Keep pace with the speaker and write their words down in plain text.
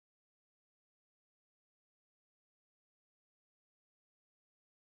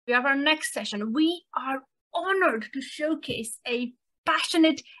we have our next session. We are honored to showcase a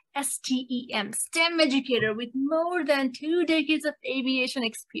passionate STEM educator with more than 2 decades of aviation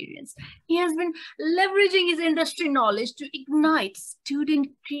experience. He has been leveraging his industry knowledge to ignite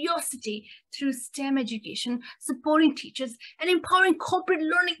student curiosity through STEM education, supporting teachers and empowering corporate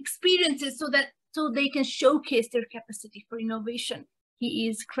learning experiences so they can showcase their capacity for innovation. He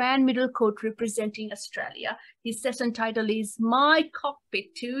is Cran Middlecoat representing Australia. His session title is My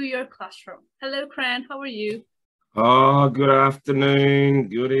Cockpit to Your Classroom. Hello, Cran. How are you? Oh, good afternoon,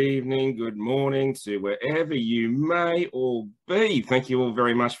 good evening, good morning to wherever you may all be. Thank you all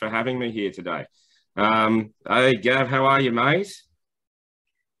very much for having me here today. Hey, Gav, how are you, mate?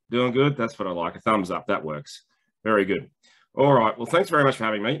 Doing good? That's what I like. A thumbs up. That works. Very good. All right. Well, thanks very much for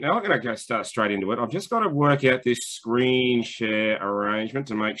having me. Now I'm going to start straight into it. I've just got to work out this screen share arrangement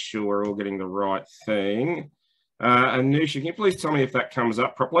to make sure we're all getting the right thing. Anusha, can you please tell me if that comes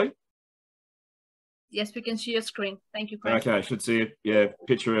up properly? Yes, we can see your screen. Thank you, Craig. Okay, I should see a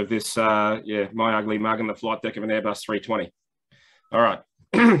picture of this, my ugly mug on the flight deck of an Airbus 320. All right,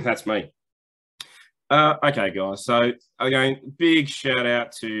 that's me. Okay, guys, so again, big shout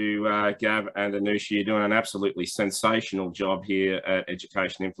out to Gav and Anusha. You're doing an absolutely sensational job here at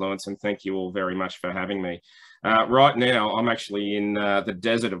Education Influence, and thank you all very much for having me. Right now, I'm actually in the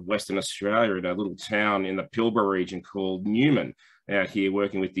desert of Western Australia in a little town in the Pilbara region called Newman, out here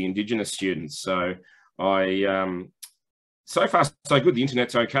working with the Indigenous students. So so far so good, the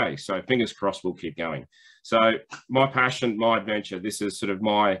internet's okay, so fingers crossed we'll keep going. So my passion, my adventure, this is sort of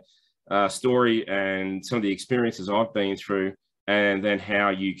my story and some of the experiences I've been through, and then how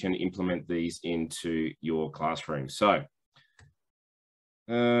you can implement these into your classroom. So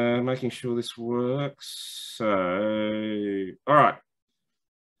making sure this works. So all right,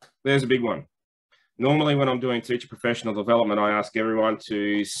 there's a big one. Normally, when I'm doing teacher professional development, I ask everyone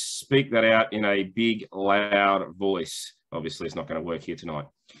to speak that out in a big, loud voice. Obviously, it's not going to work here tonight.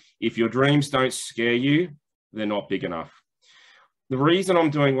 If your dreams don't scare you, they're not big enough. The reason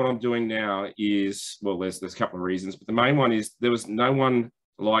I'm doing what I'm doing now is, well, there's a couple of reasons, but the main one is there was no one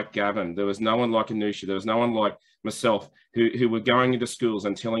like Gavin. There was no one like Anusha. There was no one like myself who were going into schools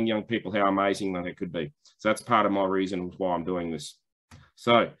and telling young people how amazing they could be. So that's part of my reason why I'm doing this.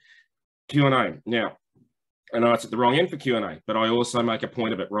 So Q&A. Now, I know it's at the wrong end for Q&A, but I also make a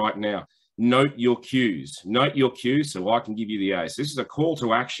point of it right now. Note your cues. Note your cues so I can give you the A's. This is a call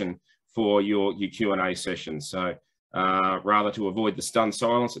to action for your Q&A session. So rather to avoid the stunned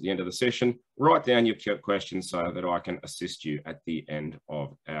silence at the end of the session, write down your questions so that I can assist you at the end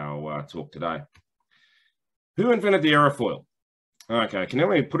of our talk today. Who invented the aerofoil? Okay, can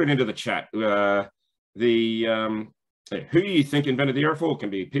anyone put it into the chat? Who you think invented the aerofoil? It can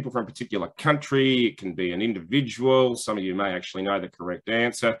be people from a particular country. It can be an individual. Some of you may actually know the correct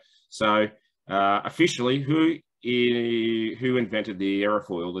answer. So officially, who invented the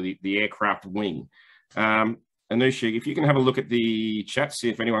aerofoil, the aircraft wing? Anusha, if you can have a look at the chat, see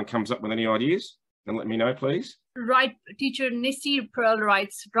if anyone comes up with any ideas, and let me know, please. Right, teacher Nissi Pearl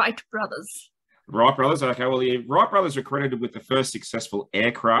writes, Wright brothers. Wright brothers. Okay, well, the Wright brothers are credited with the first successful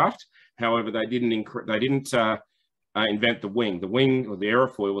aircraft. However, they didn't invent the wing. The wing, or the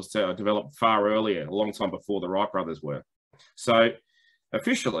aerofoil, was developed far earlier, a long time before the Wright brothers were. So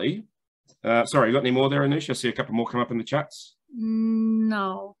officially, sorry, you got any more there, Anusha? I see a couple more come up in the chats.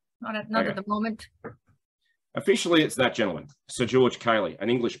 No, not at the moment. Officially, it's that gentleman, Sir George Cayley, an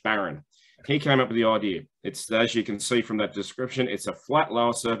English baron. He came up with the idea. It's, as you can see from that description, it's a flat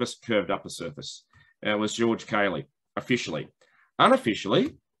lower surface, curved upper surface. And it was George Cayley, officially.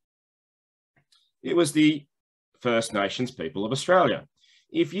 Unofficially, it was the First Nations people of Australia.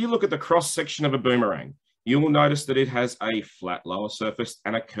 If you look at the cross-section of a boomerang, you will notice that it has a flat lower surface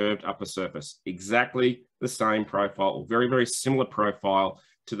and a curved upper surface. Exactly the same profile, or very, very similar profile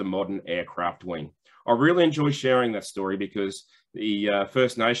to the modern aircraft wing. I really enjoy sharing that story because the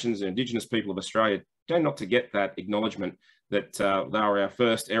First Nations and Indigenous people of Australia tend not to get that acknowledgement that they were our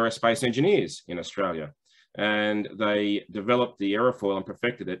first aerospace engineers in Australia. And they developed the aerofoil and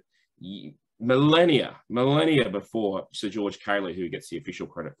perfected it millennia before Sir George Cayley, who gets the official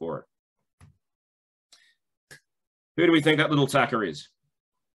credit for it. Who do we think that little tacker is?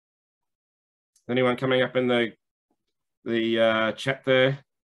 Anyone coming up in the chat there?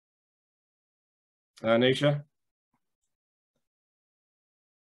 Nisha?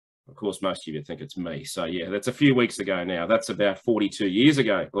 Of course, most of you think it's me. So yeah, that's a few weeks ago now. That's about 42 years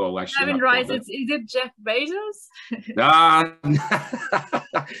ago. Well, actually, Gavin writes, is it Jeff Bezos?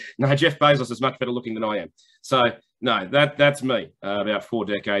 No, Jeff Bezos is much better looking than I am. So no, that's me about 4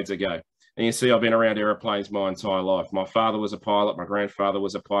 decades ago. And you see, I've been around airplanes my entire life. My father was a pilot. My grandfather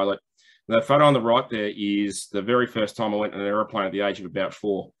was a pilot. The photo on the right there is the very first time I went in an airplane at the age of about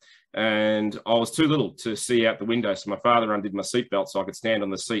 4. And I was too little to see out the window. So my father undid my seatbelt so I could stand on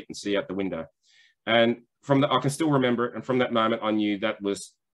the seat and see out the window. And I can still remember it. And from that moment, I knew that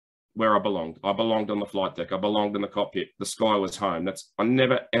was where I belonged. I belonged on the flight deck. I belonged in the cockpit. The sky was home. I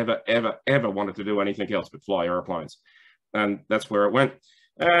never, ever, ever, ever wanted to do anything else but fly airplanes. And that's where it went.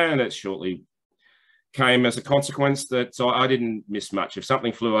 And it shortly came as a consequence that I didn't miss much. If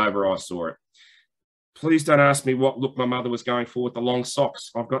something flew over, I saw it. Please don't ask me what look my mother was going for with the long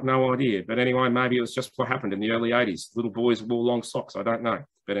socks. I've got no idea. But anyway, maybe it was just what happened in the early 80s. Little boys wore long socks. I don't know.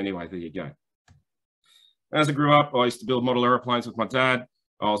 But anyway, there you go. As I grew up, I used to build model airplanes with my dad.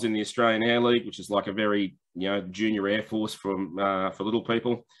 I was in the Australian Air League, which is like a very, junior air force for little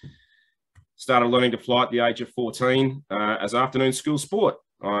people. Started learning to fly at the age of 14 as afternoon school sport.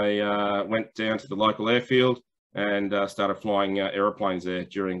 I went down to the local airfield and started flying aeroplanes there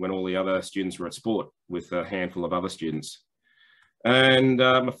when all the other students were at sport with a handful of other students. And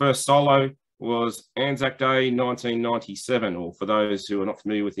my first solo was Anzac Day 1997, or for those who are not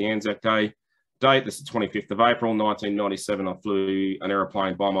familiar with the Anzac Day date, this is the 25th of April 1997. I flew an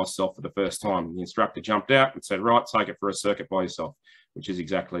aeroplane by myself for the first time. The instructor jumped out and said, right, take it for a circuit by yourself, which is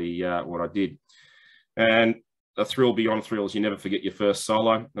exactly what I did. And a thrill beyond thrills, you never forget your first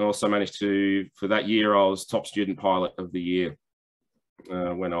solo. I also managed to, for that year, I was top student pilot of the year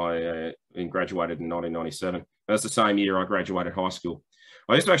when I graduated in 1997. That's the same year I graduated high school.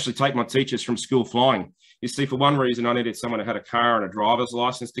 I used to actually take my teachers from school flying. You see, for one reason, I needed someone who had a car and a driver's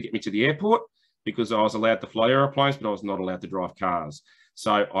license to get me to the airport, because I was allowed to fly airplanes, but I was not allowed to drive cars.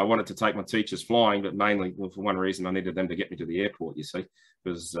 So I wanted to take my teachers flying, but mainly for one reason, I needed them to get me to the airport, you see,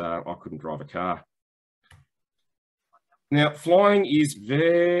 because I couldn't drive a car. Now, flying is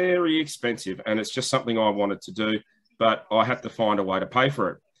very expensive, and it's just something I wanted to do, but I had to find a way to pay for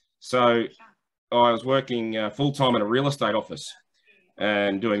it. So I was working full-time in a real estate office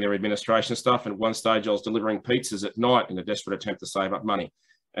and doing their administration stuff. And at one stage, I was delivering pizzas at night in a desperate attempt to save up money.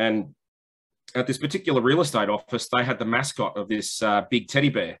 And at this particular real estate office, they had the mascot of this big teddy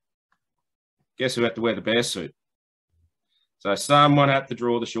bear. Guess who had to wear the bear suit? So someone had to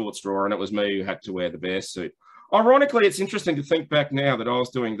draw the short straw, and it was me who had to wear the bear suit. Ironically, it's interesting to think back now that I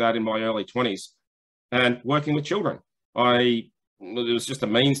was doing that in my early 20s and working with children. It was just a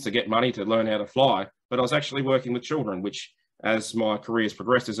means to get money to learn how to fly, but I was actually working with children, which, as my career has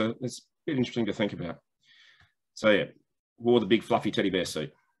progressed, it's a bit interesting to think about. So yeah, wore the big fluffy teddy bear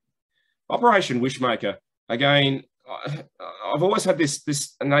suit. Operation Wishmaker, again, I've always had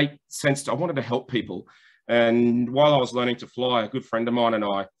this innate sense I wanted to help people. And while I was learning to fly, a good friend of mine and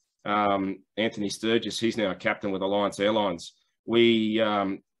I, Anthony Sturgis, he's now a captain with Alliance Airlines, we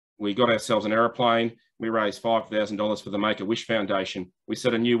got ourselves an aeroplane. We raised $5,000 for the Make-A-Wish Foundation. We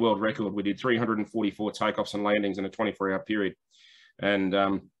set a new world record. We did 344 takeoffs and landings in a 24-hour period.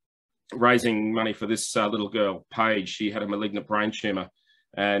 And raising money for this little girl, Paige, she had a malignant brain tumor.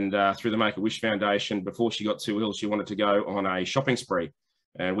 And through the Make-A-Wish Foundation, before she got too ill, she wanted to go on a shopping spree.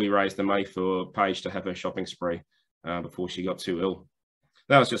 And we raised the money for Paige to have her shopping spree before she got too ill.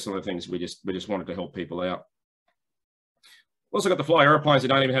 That was just some of the things we just wanted to help people out. Also got to fly airplanes that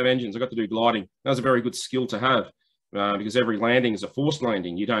don't even have engines. I got to do gliding. That was a very good skill to have because every landing is a forced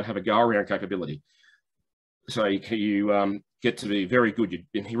landing. You don't have a go-around capability. So you get to be very good.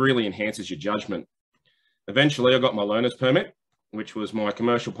 It really enhances your judgment. Eventually, I got my learner's permit, which was my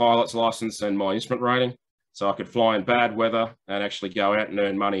commercial pilot's license and my instrument rating. So I could fly in bad weather and actually go out and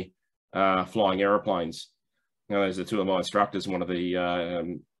earn money flying airplanes. Now, those are two of my instructors, one of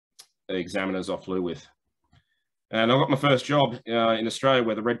the examiners I flew with. And I got my first job in Australia,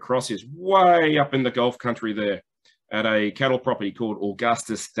 where the Red Cross is way up in the Gulf country there, at a cattle property called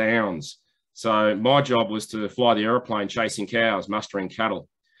Augustus Downs. So my job was to fly the aeroplane chasing cows, mustering cattle.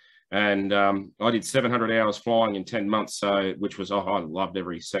 And I did 700 hours flying in 10 months, which was, I loved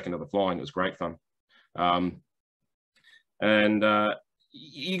every second of the flying. It was great fun.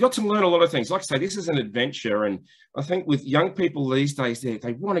 You got to learn a lot of things. Like I say, this is an adventure. And I think with young people these days,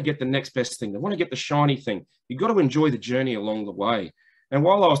 they want to get the next best thing. They want to get the shiny thing. You've got to enjoy the journey along the way. And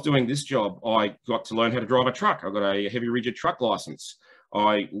while I was doing this job, I got to learn how to drive a truck. I got a heavy rigid truck license.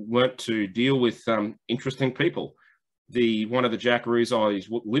 I learnt to deal with interesting people. One of the jackaroos I was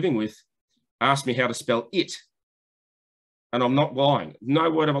living with asked me how to spell it. And I'm not lying. No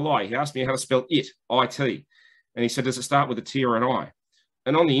word of a lie. He asked me how to spell it, I-T. And he said, does it start with a T or an I?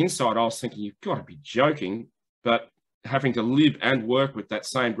 And on the inside, I was thinking, you've got to be joking. But having to live and work with that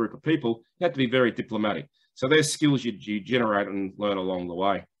same group of people, you have to be very diplomatic. So there's skills you generate and learn along the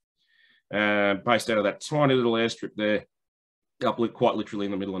way. based out of that tiny little airstrip there, up quite literally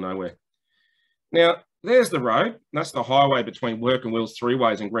in the middle of nowhere. Now, there's the road. That's the highway between Work and Wills Three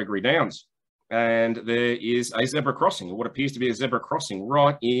Ways and Gregory Downs. And there is a zebra crossing, or what appears to be a zebra crossing,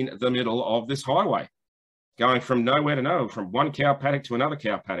 right in the middle of this highway, going from nowhere to nowhere, from one cow paddock to another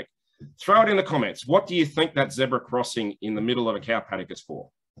cow paddock. Throw it in the comments. What do you think that zebra crossing in the middle of a cow paddock is for?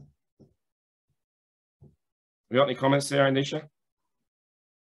 You got any comments there, Anisha?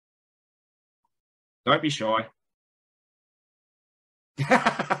 Don't be shy.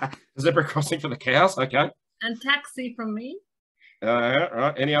 Zebra crossing for the cows, okay. And taxi from me.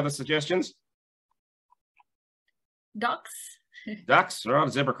 Right. Any other suggestions? Ducks. Ducks, right.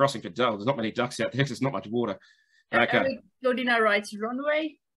 A zebra crossing for ducks. There's not many ducks out there. There's not much water. Okay. Claudina writes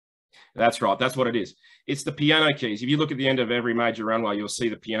runway. That's right. That's what it is. It's the piano keys. If you look at the end of every major runway, you'll see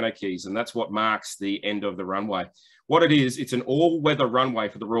the piano keys, and that's what marks the end of the runway. What it is, it's an all-weather runway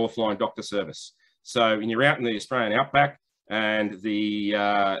for the Royal Flying Doctor Service. So when you're out in the Australian outback and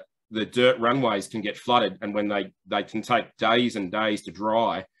the dirt runways can get flooded, and when they can take days and days to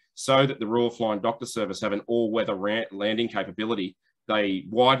dry, so that the Royal Flying Doctor Service have an all-weather landing capability, they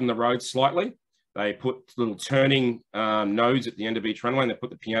widen the road slightly. They put little turning nodes at the end of each runway, and they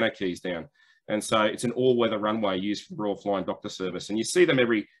put the piano keys down. And so it's an all-weather runway used for the Royal Flying Doctor Service. And you see them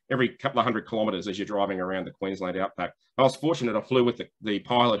every couple of 100 kilometres as you're driving around the Queensland outback. I was fortunate. I flew with the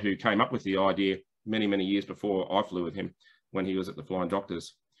pilot who came up with the idea many, many years before I flew with him when he was at the Flying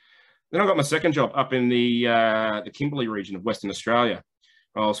Doctors. Then I got my second job up in the Kimberley region of Western Australia.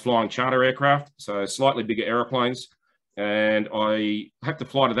 I was flying charter aircraft, so slightly bigger aeroplanes. And I had to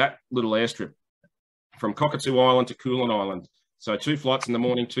fly to that little airstrip from Cockatoo Island to Coolan Island. So 2 flights in the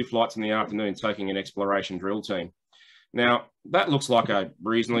morning, 2 flights in the afternoon, taking an exploration drill team. Now, that looks like a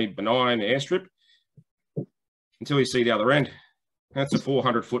reasonably benign airstrip until you see the other end. That's a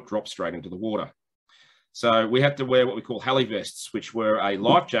 400-foot drop straight into the water. So we had to wear what we call heli vests, which were a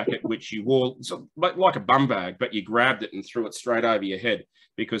life jacket, which you wore like a bum bag, but you grabbed it and threw it straight over your head,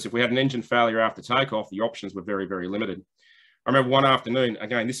 because if we had an engine failure after takeoff, the options were very, very limited. I remember one afternoon,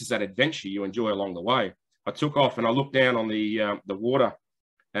 again, this is that adventure you enjoy along the way. I took off and I looked down on the water,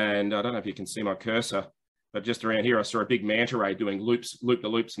 and I don't know if you can see my cursor, but just around here, I saw a big manta ray doing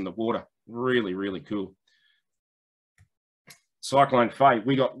loop-the-loops in the water. Really, really cool. Cyclone Faye,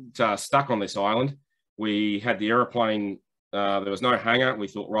 we got stuck on this island. We had the aeroplane, there was no hangar. We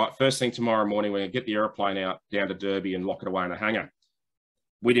thought, right, first thing tomorrow morning, we're going to get the aeroplane out down to Derby and lock it away in a hangar.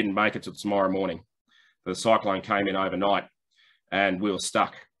 We didn't make it till tomorrow morning. The cyclone came in overnight and we were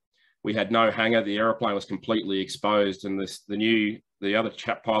stuck. We had no hangar. The aeroplane was completely exposed, and the other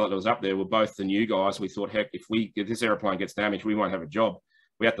chap pilot that was up there were both the new guys. We thought, heck, if this aeroplane gets damaged, we won't have a job.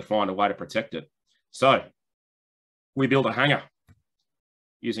 We have to find a way to protect it. So we built a hangar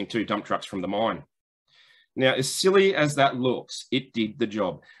using 2 dump trucks from the mine. Now, as silly as that looks, it did the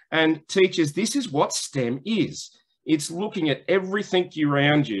job. And teachers, this is what STEM is. It's looking at everything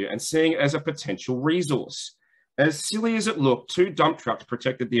around you and seeing it as a potential resource. As silly as it looked, 2 dump trucks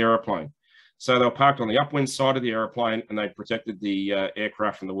protected the aeroplane. So they were parked on the upwind side of the aeroplane, and they protected the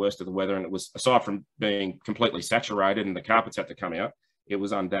aircraft from the worst of the weather. And it was, aside from being completely saturated and the carpets had to come out, it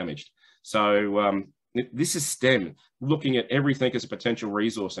was undamaged. So this is STEM, looking at everything as a potential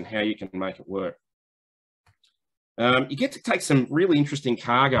resource and how you can make it work. You get to take some really interesting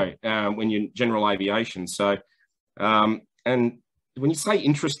cargo when you're in general aviation. So, and when you say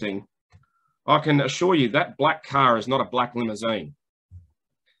interesting, I can assure you that black car is not a black limousine.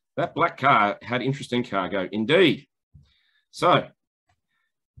 That black car had interesting cargo indeed. So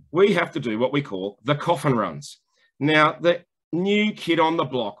we have to do what we call the coffin runs. Now, the new kid on the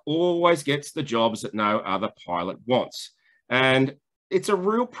block always gets the jobs that no other pilot wants. And it's a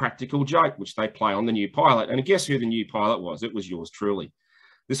real practical joke, which they play on the new pilot. And guess who the new pilot was? It was yours truly.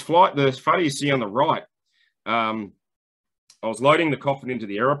 This flight, the photo you see on the right, I was loading the coffin into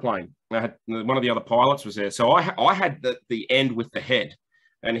the aeroplane. One of the other pilots was there. So I had the end with the head,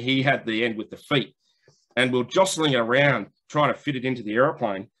 and he had the end with the feet. And we're jostling it around, trying to fit it into the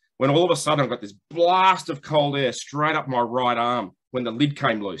aeroplane, when all of a sudden I got this blast of cold air straight up my right arm when the lid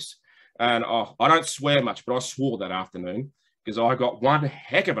came loose. And I don't swear much, but I swore that afternoon, because I got one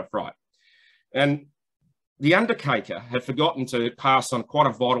heck of a fright. And the undertaker had forgotten to pass on quite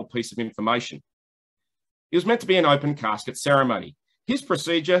a vital piece of information. It was meant to be an open casket ceremony. His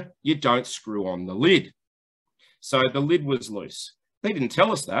procedure, you don't screw on the lid. So the lid was loose. They didn't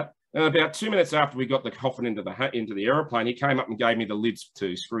tell us that. And about 2 minutes after we got the coffin into the aeroplane, he came up and gave me the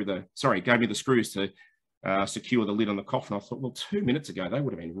gave me the screws to secure the lid on the coffin. I thought, well, 2 minutes ago, they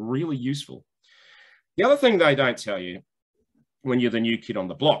would have been really useful. The other thing they don't tell you when you're the new kid on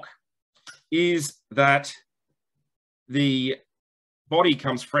the block is that the body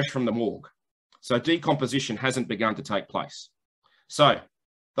comes fresh from the morgue. So decomposition hasn't begun to take place. So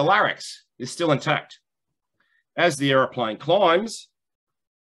the larynx is still intact. As the aeroplane climbs,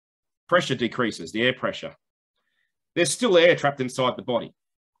 pressure decreases, the air pressure. There's still air trapped inside the body.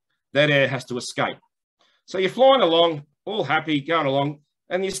 That air has to escape. So you're flying along, all happy, going along,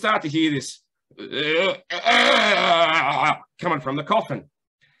 and you start to hear this coming from the coffin.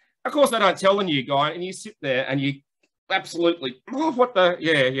 Of course, they don't tell the new guy, and you sit there and you absolutely, oh, what the,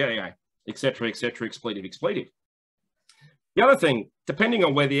 yeah, etc., expletive. The other thing, depending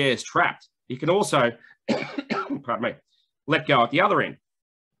on where the air is trapped, you can also, pardon me, let go at the other end.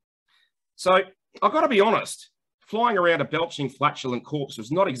 So I've got to be honest, flying around a belching, flatulent corpse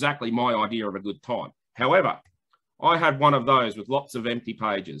was not exactly my idea of a good time. However, I had one of those with lots of empty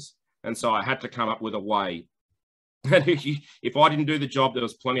pages, and so I had to come up with a way. And if I didn't do the job, there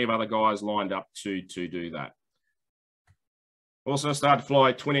was plenty of other guys lined up to do that. Also started to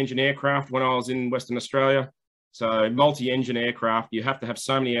fly twin-engine aircraft when I was in Western Australia. So multi-engine aircraft, you have to have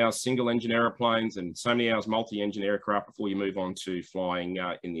so many hours single-engine airplanes and so many hours multi-engine aircraft before you move on to flying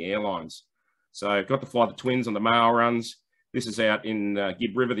in the airlines. So I got to fly the twins on the mail runs. This is out in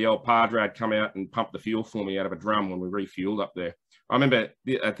Gibb River. The old Padre had come out and pumped the fuel for me out of a drum when we refueled up there. I remember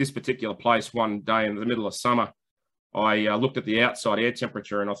at this particular place one day in the middle of summer, I looked at the outside air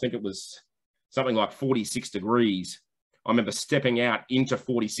temperature and I think it was something like 46 degrees. I remember stepping out into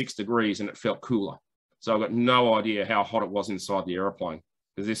 46 degrees and it felt cooler. So I've got no idea how hot it was inside the aeroplane,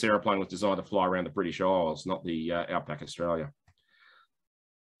 because this aeroplane was designed to fly around the British Isles, not the outback Australia.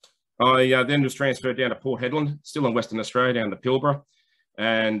 I then was transferred down to Port Hedland, still in Western Australia, down to Pilbara,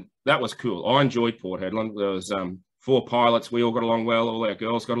 and that was cool. I enjoyed Port Hedland. There was 4 pilots. We all got along well. All our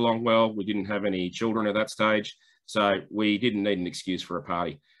girls got along well. We didn't have any children at that stage, so we didn't need an excuse for a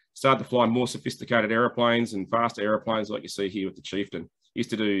party. Started to fly more sophisticated aeroplanes and faster aeroplanes like you see here with the Chieftain. Used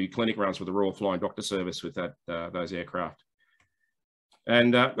to do clinic runs with the Royal Flying Doctor Service with those aircraft.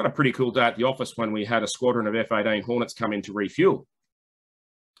 And got a pretty cool day at the office when we had a squadron of F-18 Hornets come in to refuel.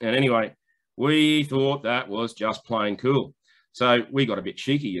 And anyway, we thought that was just plain cool. So we got a bit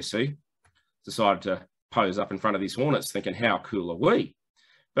cheeky, you see. Decided to pose up in front of these Hornets thinking, how cool are we?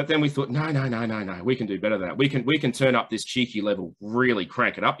 But then we thought, no, we can do better than that. We can turn up this cheeky level, really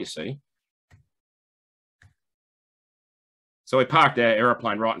crank it up, you see. So we parked our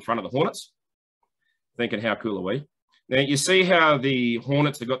aeroplane right in front of the Hornets, thinking, how cool are we? Now, you see how the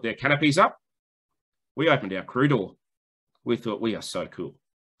Hornets have got their canopies up? We opened our crew door. We thought, we are so cool.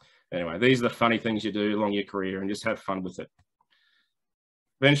 Anyway, these are the funny things you do along your career and just have fun with it.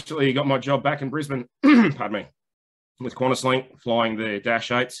 Eventually, got my job back in Brisbane, pardon me, with QantasLink, flying the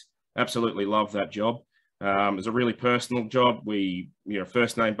Dash 8s. Absolutely loved that job. It was a really personal job. We,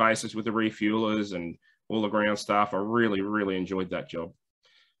 first name basis with the refuelers and all the ground staff. I really enjoyed that job.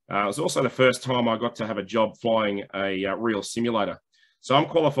 It was also the first time I got to have a job flying a real simulator. So I'm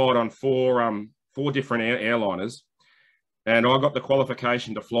qualified on four different airliners, and I got the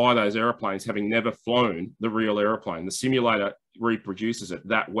qualification to fly those airplanes having never flown the real airplane. The simulator reproduces it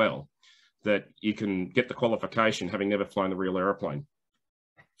that well that you can get the qualification having never flown the real airplane.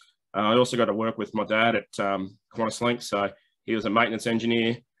 I also got to work with my dad at QantasLink. So he was a maintenance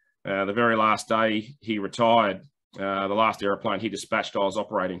engineer. The very last day he retired, the last airplane he dispatched I was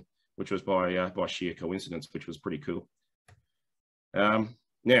operating, which was by sheer coincidence, which was pretty cool.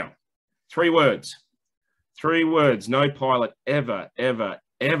 Now, 3 words. 3 words no pilot ever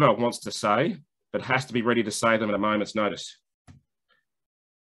wants to say, but has to be ready to say them at a moment's notice.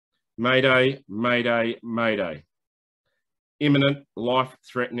 Mayday, mayday, mayday. Imminent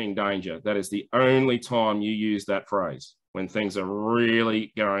life-threatening danger. That is the only time you use that phrase, when things are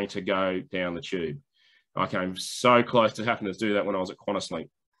really going to go down the tube. I came so close to having to do that when I was at QantasLink.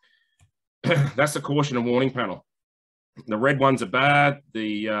 That's the caution and warning panel. The red ones are bad.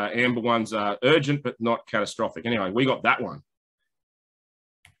 The amber ones are urgent, but not catastrophic. Anyway, we got that one.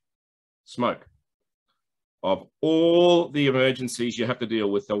 Smoke. Of all the emergencies you have to deal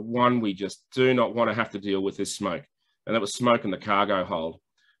with, the one we just do not want to have to deal with is smoke. And that was smoke in the cargo hold.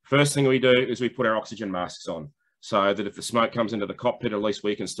 First thing we do is we put our oxygen masks on so that if the smoke comes into the cockpit, at least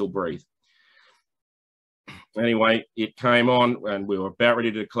we can still breathe. Anyway, it came on and we were about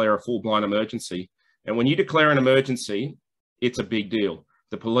ready to declare a full-blown emergency. And when you declare an emergency, it's a big deal.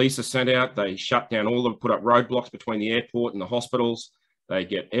 The police are sent out, they shut down put up roadblocks between the airport and the hospitals. They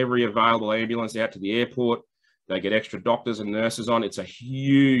get every available ambulance out to the airport. They get extra doctors and nurses on. It's a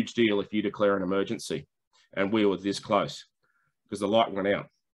huge deal if you declare an emergency. And we were this close because the light went out.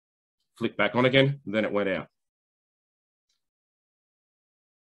 Flicked back on again, and then it went out.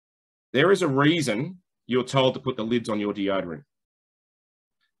 There is a reason you're told to put the lids on your deodorant.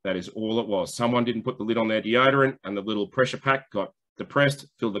 That is all it was. Someone didn't put the lid on their deodorant and the little pressure pack got depressed,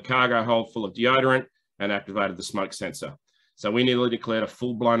 filled the cargo hold full of deodorant and activated the smoke sensor. So we nearly declared a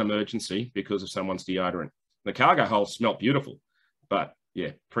full-blown emergency because of someone's deodorant. The cargo hold smelt beautiful, but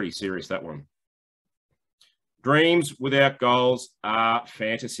yeah, pretty serious, that one. Dreams without goals are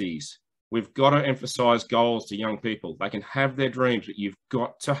fantasies. We've got to emphasize goals to young people. They can have their dreams, but you've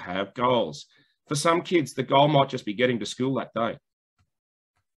got to have goals. For some kids, the goal might just be getting to school that day.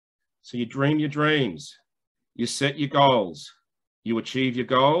 So you dream your dreams, you set your goals, you achieve your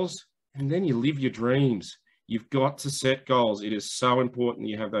goals, and then you live your dreams. You've got to set goals. It is so important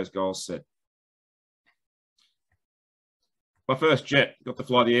you have those goals set. My first jet got to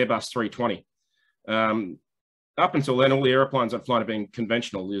fly the Airbus 320. Up until then, all the airplanes I'd flown have been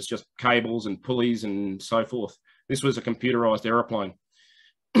conventional. There's just cables and pulleys and so forth. This was a computerized airplane.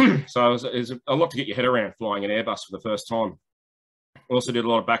 So it was a lot to get your head around flying an Airbus for the first time. Also did a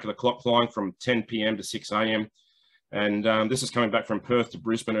lot of back of the clock flying from 10 p.m. to 6 a.m. And this is coming back from Perth to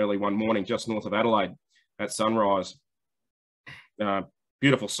Brisbane early one morning, just north of Adelaide at sunrise.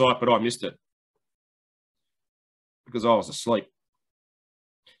 Beautiful sight, but I missed it because I was asleep.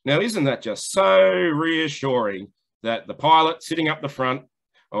 Now, isn't that just so reassuring that the pilot sitting up the front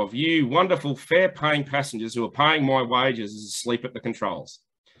of you wonderful fare-paying passengers who are paying my wages is asleep at the controls?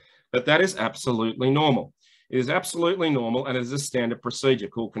 But that is absolutely normal. It is absolutely normal, and it is a standard procedure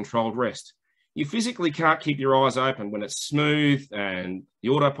called controlled rest. You physically can't keep your eyes open when it's smooth and the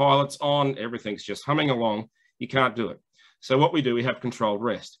autopilot's on, everything's just humming along. You can't do it. So what we do, we have controlled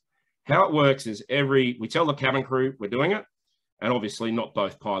rest. How it works is we tell the cabin crew we're doing it, and obviously not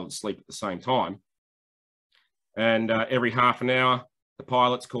both pilots sleep at the same time. And every half an hour, the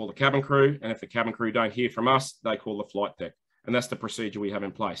pilots call the cabin crew, and if the cabin crew don't hear from us, they call the flight deck. And that's the procedure we have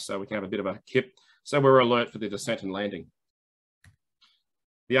in place. So we can have a bit of a kip, so we're alert for the descent and landing.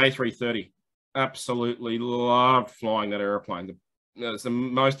 The A330, absolutely love flying that airplane. That's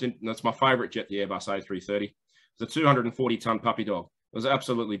my favorite jet, the Airbus A330. It's a 240-ton puppy dog. It was an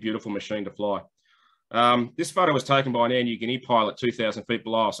absolutely beautiful machine to fly. This photo was taken by an Air Niugini pilot 2,000 feet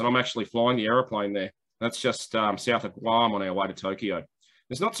below us, and I'm actually flying the aeroplane there. That's just south of Guam on our way to Tokyo.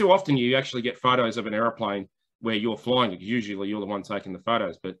 It's not too often you actually get photos of an aeroplane where you're flying. Usually you're the one taking the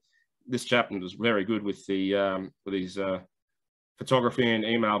photos, but this chap was very good with his photography and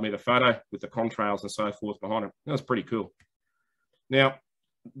emailed me the photo with the contrails and so forth behind it. That was pretty cool. Now,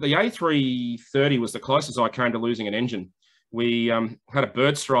 the A330 was the closest I came to losing an engine. We had a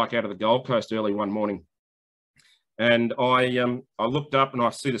bird strike out of the Gold Coast early one morning, and I looked up and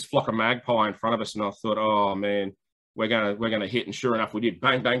I see this flock of magpie in front of us, and I thought, oh man, we're gonna hit. And sure enough, we did.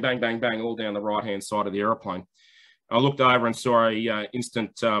 Bang, bang, bang, bang, bang, all down the right-hand side of the aeroplane. I looked over and saw a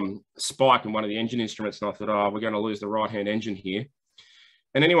instant spike in one of the engine instruments, and I thought, oh, we're going to lose the right-hand engine here.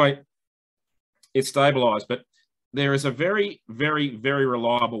 And anyway, it stabilized. But there is a very, very, very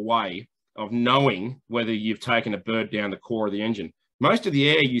reliable way of knowing whether you've taken a bird down the core of the engine. Most of the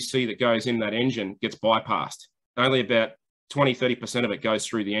air you see that goes in that engine gets bypassed. Only about 20, 30% of it goes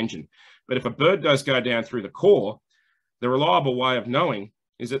through the engine. But if a bird does go down through the core, the reliable way of knowing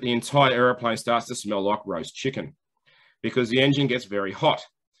is that the entire aeroplane starts to smell like roast chicken, because the engine gets very hot.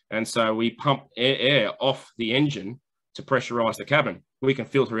 And so we pump air off the engine to pressurize the cabin. We can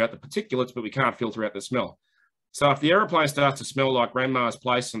filter out the particulates, but we can't filter out the smell. So if the aeroplane starts to smell like Grandma's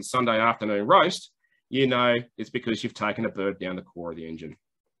place on Sunday afternoon roast, you know it's because you've taken a bird down the core of the engine.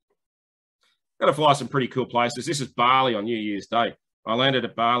 Got to fly some pretty cool places. This is Bali on New Year's Day. I landed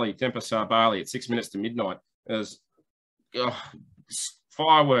at Bali, Denpasar, Bali at 6 minutes to midnight. There's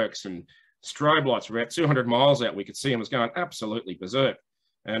fireworks and strobe lights were about 200 miles out. We could see them. It was going absolutely berserk.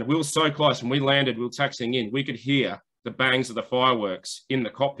 And we were so close. When we landed, we were taxiing in. We could hear the bangs of the fireworks in the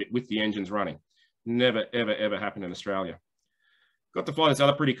cockpit with the engines running. Never, ever, ever happened in Australia. Got to fly this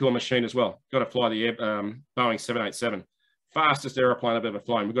other pretty cool machine as well. Got to fly the Boeing 787. Fastest aeroplane I've ever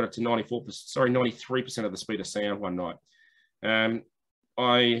flown. We got it to 93% of the speed of sound one night.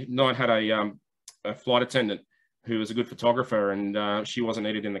 I had a flight attendant who was a good photographer, and she wasn't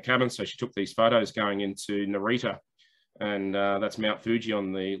needed in the cabin, so she took these photos going into Narita, and that's Mount Fuji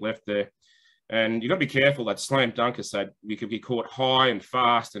on the left there. And you've got to be careful. That slam dunk is that you could be caught high and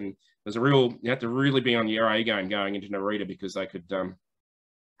fast, and you have to really be on your A game going into Narita, because they could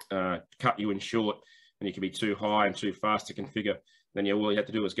cut you in short, and you could be too high and too fast to configure. Then all you have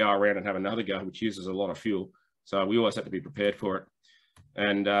to do is go around and have another go, which uses a lot of fuel. So we always have to be prepared for it.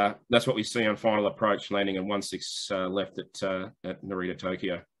 And that's what we see on final approach, landing in 16 left at Narita,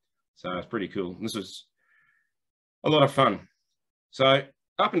 Tokyo. So it's pretty cool. This was a lot of fun. So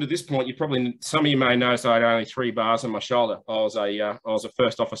up until this point, some of you may notice I had only 3 bars on my shoulder. I was a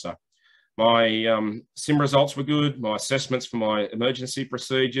first officer. My sim results were good. My assessments for my emergency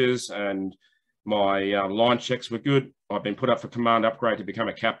procedures and my line checks were good. I've been put up for command upgrade to become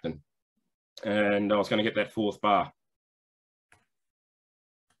a captain, and I was going to get that 4th bar.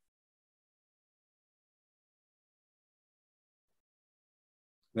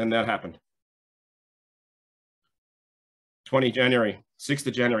 Then that happened. 6th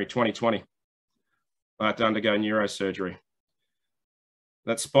of January 2020, I had to undergo neurosurgery.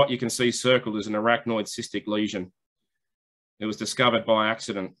 That spot you can see circled is an arachnoid cystic lesion. It was discovered by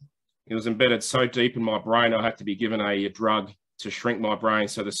accident. It was embedded so deep in my brain, I had to be given a drug to shrink my brain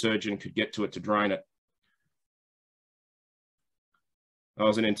so the surgeon could get to it to drain it. I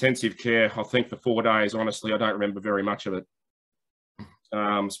was in intensive care, I think, for 4 days. Honestly, I don't remember very much of it.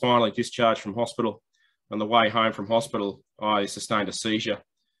 I was finally discharged from hospital. On the way home from hospital, I sustained a seizure,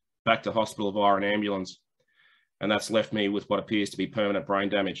 back to hospital via an ambulance. And that's left me with what appears to be permanent brain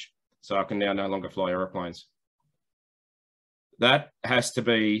damage. So I can now no longer fly airplanes. That has to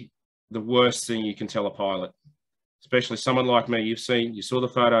be the worst thing you can tell a pilot, especially someone like me. You saw the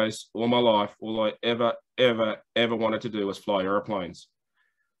photos all my life. All I ever wanted to do was fly airplanes.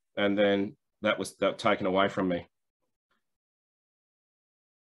 And then that was taken away from me.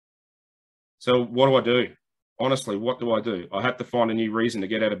 So what do I do? Honestly, what do I do? I had to find a new reason to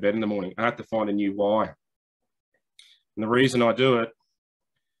get out of bed in the morning. I had to find a new why. And the reason I do it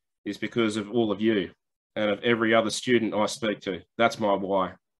is because of all of you and of every other student I speak to. That's my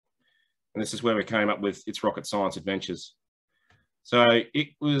why. And this is where we came up with It's Rocket Science Adventures. So it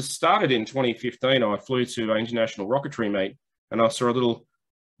was started in 2015. I flew to an international rocketry meet and I saw a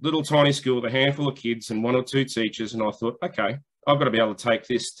little tiny school with a handful of kids and 1 or 2 teachers. And I thought, okay, I've got to be able to take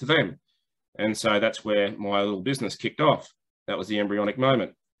this to them. And so that's where my little business kicked off. That was the embryonic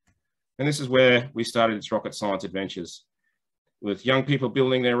moment. And this is where we started It's Rocket Science Adventures, with young people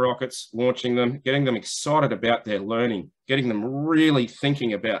building their rockets, launching them, getting them excited about their learning, getting them really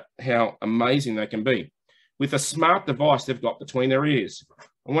thinking about how amazing they can be. With a smart device they've got between their ears.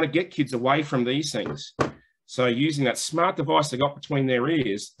 I want to get kids away from these things. So using that smart device they got between their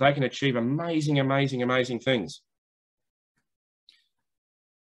ears, they can achieve amazing, amazing, amazing things.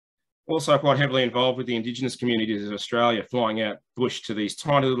 Also quite heavily involved with the Indigenous communities of Australia, flying out bush to these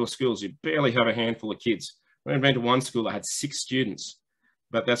tiny little schools who barely have a handful of kids. I've been to one school that had 6 students,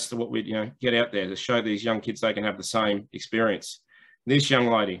 but that's what we get out there to show these young kids they can have the same experience. This young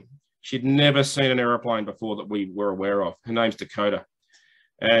lady, she'd never seen an aeroplane before that we were aware of. Her name's Dakota.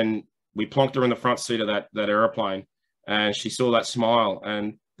 And we plonked her in the front seat of that aeroplane, and she saw that smile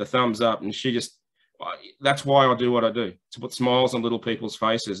and the thumbs up, and that's why I do what I do, to put smiles on little people's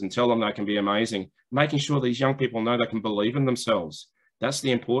faces and tell them they can be amazing, making sure these young people know they can believe in themselves. That's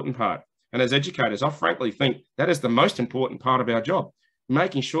the important part. And as educators, I frankly think that is the most important part of our job,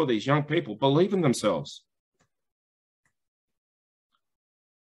 making sure these young people believe in themselves.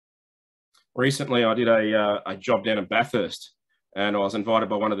 Recently, I did a job down in Bathurst, and I was invited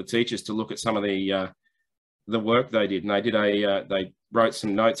by one of the teachers to look at some of the work they did. And they wrote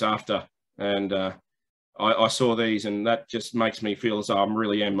some notes after, and I saw these, and that just makes me feel as though I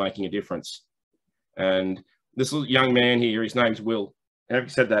really am making a difference. And this little young man here, his name's Will. Having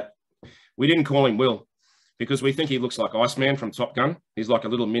said that, we didn't call him Will because we think he looks like Iceman from Top Gun. He's like a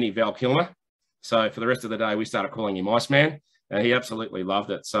little mini Val Kilmer. So for the rest of the day, we started calling him Iceman, and he absolutely loved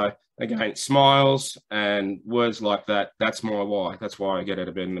it. So again, smiles and words like that, that's my why. That's why I get out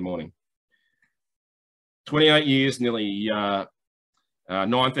of bed in the morning. 28 years, nearly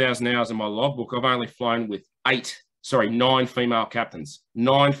 9,000 hours in my logbook. I've only flown with 9 female captains.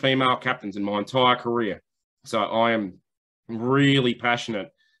 9 female captains in my entire career. So I am really passionate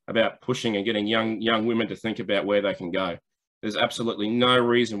about pushing and getting young women to think about where they can go. There's absolutely no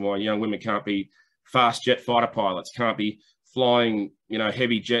reason why young women can't be fast jet fighter pilots, can't be flying,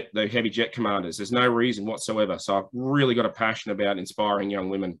 heavy jet commanders. There's no reason whatsoever. So I've really got a passion about inspiring young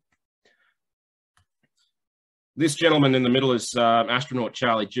women. This gentleman in the middle is astronaut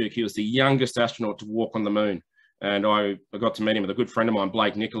Charlie Duke. He was the youngest astronaut to walk on the moon. And I got to meet him with a good friend of mine,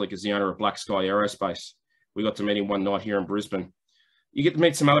 Blake Nikolic, is the owner of Black Sky Aerospace. We got to meet him one night here in Brisbane. You get to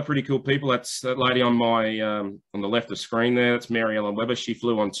meet some other pretty cool people. That's that lady on my on the left of screen there. That's Mary Ellen Webber. She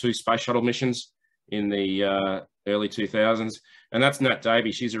flew on 2 space shuttle missions in the early 2000s. And that's Nat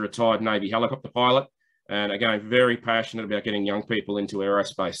Davey. She's a retired Navy helicopter pilot. And again, very passionate about getting young people into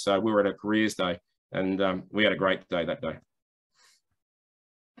aerospace. So we were at a careers day, and we had a great day that day.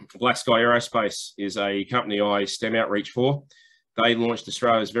 Black Sky Aerospace is a company I STEM outreach for. They launched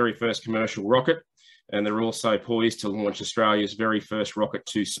Australia's very first commercial rocket. and they're also poised to launch Australia's very first rocket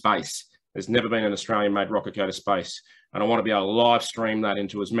to space. There's never been an Australian-made rocket go to space, and I want to be able to live stream that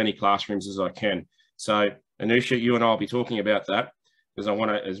into as many classrooms as I can. So, Anusha, you and I will be talking about that because I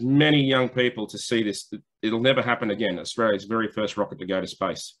want as many young people to see this. It'll never happen again. Australia's very first rocket to go to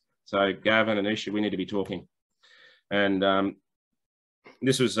space. So, Gavin and Anusha, we need to be talking. And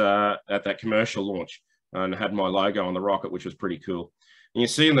this was at that commercial launch, and had my logo on the rocket, which was pretty cool. And you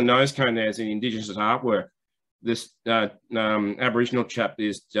see in the nose cone there's the Indigenous artwork. This Aboriginal chap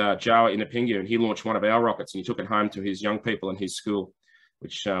is Jawa Inapingu, and he launched one of our rockets, and he took it home to his young people in his school,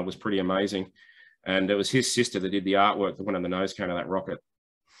 which was pretty amazing. And it was his sister that did the artwork that went on the nose cone of that rocket.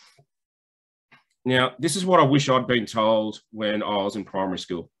 Now, this is what I wish I'd been told when I was in primary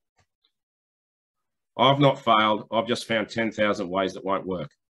school. I've not failed. I've just found 10,000 ways that won't work.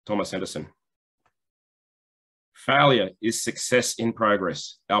 Thomas Edison. Failure is success in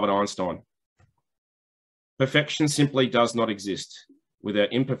progress. Albert Einstein. Perfection simply does not exist.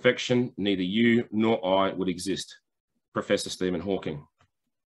 Without imperfection, neither you nor I would exist. Professor Stephen Hawking.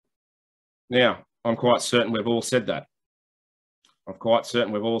 Now, I'm quite certain we've all said that. I'm quite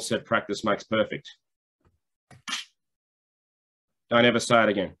certain we've all said practice makes perfect. Don't ever say it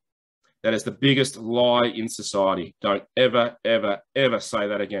again. That is the biggest lie in society. Don't ever, ever, ever say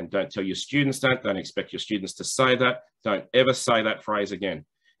that again. Don't tell your students that. Don't expect your students to say that. Don't ever say that phrase again.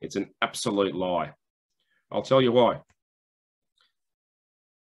 It's an absolute lie. I'll tell you why.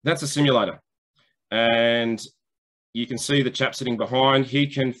 That's a simulator. And you can see the chap sitting behind. He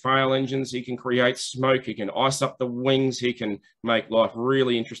can fail engines. He can create smoke. He can ice up the wings. He can make life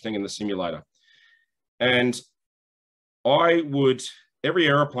really interesting in the simulator. And every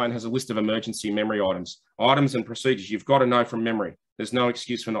aeroplane has a list of emergency memory items and procedures you've got to know from memory. There's no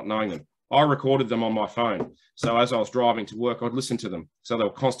excuse for not knowing them. I recorded them on my phone. So as I was driving to work, I'd listen to them. So they were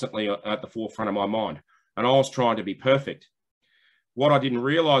constantly at the forefront of my mind. And I was trying to be perfect. What I didn't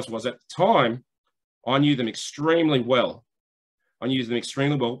realize was at the time, I knew them extremely well. I knew them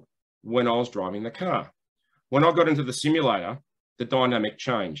extremely well when I was driving the car. When I got into the simulator, the dynamic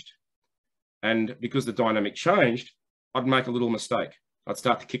changed. And because the dynamic changed, I'd make a little mistake. I'd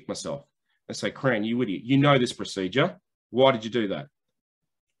start to kick myself. I'd say, Cran, you idiot, you know this procedure. Why did you do that?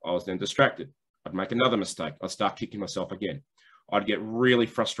 I was then distracted. I'd make another mistake. I'd start kicking myself again. I'd get really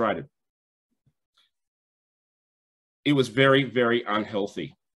frustrated. It was very, very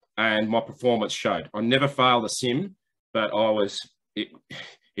unhealthy, and my performance showed. I never failed a sim, but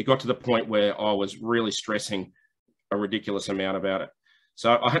it got to the point where I was really stressing a ridiculous amount about it.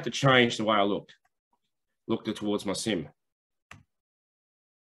 So I had to change the way I looked towards my sim.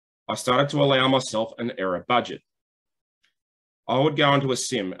 I started to allow myself an error budget. I would go into a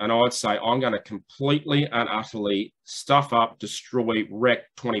sim and I would say, I'm going to completely and utterly stuff up, destroy, wreck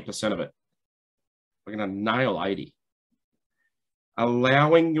 20% of it. We're going to nail 80.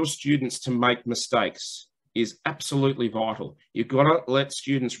 Allowing your students to make mistakes is absolutely vital. You've got to let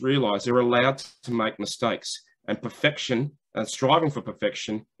students realize they're allowed to make mistakes, and perfection and striving for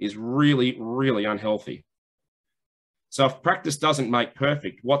perfection is really, really unhealthy. So if practice doesn't make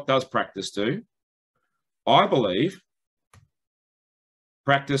perfect, what does practice do? I believe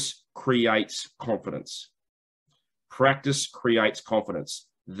practice creates confidence. Practice creates confidence.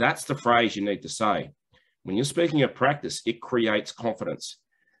 That's the phrase you need to say. When you're speaking of practice, it creates confidence.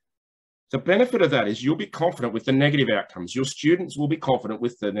 The benefit of that is you'll be confident with the negative outcomes. Your students will be confident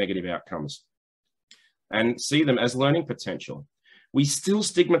with the negative outcomes and see them as learning potential. We still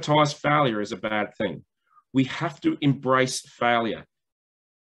stigmatize failure as a bad thing. We have to embrace failure.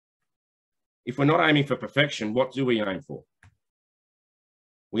 If we're not aiming for perfection, what do we aim for?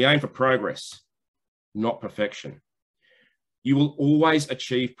 We aim for progress, not perfection. You will always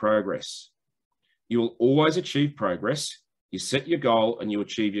achieve progress. You will always achieve progress. You set your goal and you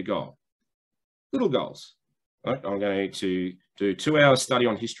achieve your goal. Little goals. Right? I'm going to do 2 hours study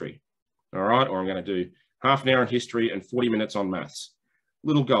on history. All right. Or I'm going to do half an hour on history and 40 minutes on maths.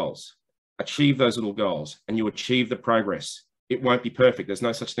 Little goals. Achieve those little goals and you achieve the progress. It won't be perfect. There's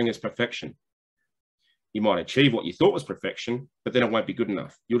no such thing as perfection. You might achieve what you thought was perfection, but then it won't be good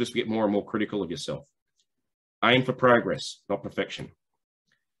enough. You'll just get more and more critical of yourself. Aim for progress, not perfection.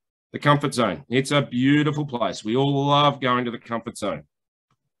 The comfort zone. It's a beautiful place. We all love going to the comfort zone.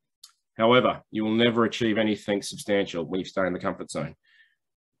 However, you will never achieve anything substantial when you stay in the comfort zone.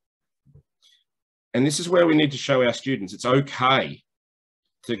 And this is where we need to show our students it's okay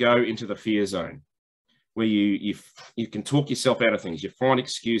to go into the fear zone, where you can talk yourself out of things, you find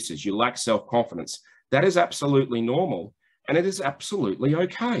excuses, you lack self-confidence. That is absolutely normal, and it is absolutely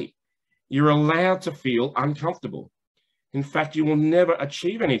okay. You're allowed to feel uncomfortable. In fact, you will never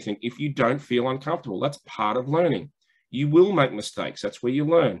achieve anything if you don't feel uncomfortable. That's part of learning. You will make mistakes. That's where you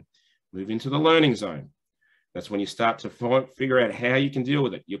learn. Move into the learning zone. That's when you start to figure out how you can deal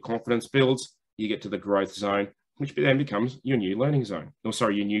with it. Your confidence builds. You get to the growth zone, which then becomes your new learning zone. Or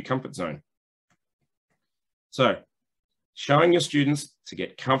sorry, your new comfort zone. So showing your students to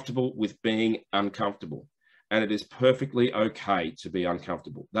get comfortable with being uncomfortable. And it is perfectly okay to be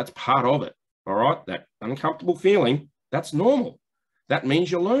uncomfortable. That's part of it. All right. That uncomfortable feeling, that's normal. That means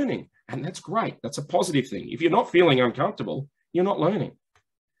you're learning. And that's great. That's a positive thing. If you're not feeling uncomfortable, you're not learning.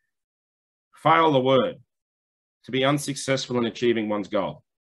 Fail the word. To be unsuccessful in achieving one's goal.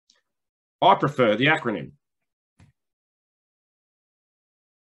 I prefer the acronym.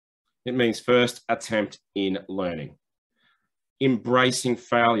 It means first attempt in learning. Embracing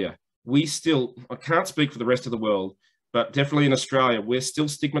failure. I can't speak for the rest of the world, but definitely in Australia, we're still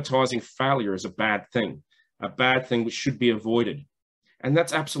stigmatizing failure as a bad thing which should be avoided. And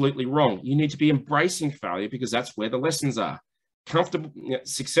that's absolutely wrong. You need to be embracing failure because that's where the lessons are.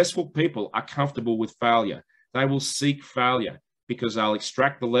 Successful people are comfortable with failure. They will seek failure because they'll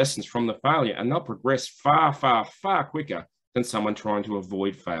extract the lessons from the failure and they'll progress far, far, far quicker than someone trying to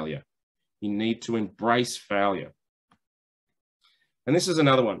avoid failure. You need to embrace failure. And this is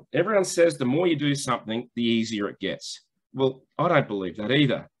another one. Everyone says the more you do something, the easier it gets. Well, I don't believe that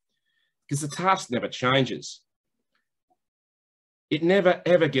either, because the task never changes. It never,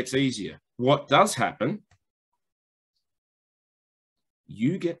 ever gets easier. What does happen?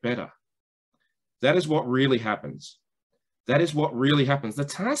 You get better. That is what really happens. That is what really happens. The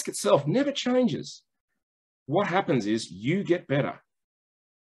task itself never changes. What happens is you get better.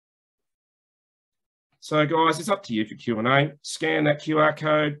 So guys, it's up to you for Q&A. Scan that QR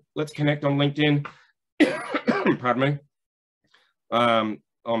code. Let's connect on LinkedIn. Pardon me. I'm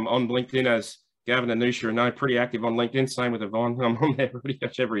on LinkedIn, as Gavin and Nusha know, pretty active on LinkedIn. Same with Yvonne. I'm on there pretty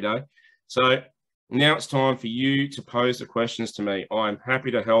much every day. So now it's time for you to pose the questions to me. I'm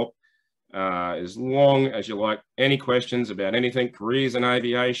happy to help as long as you like. Any questions about anything, careers in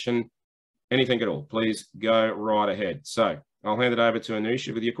aviation, anything at all, please go right ahead. So I'll hand it over to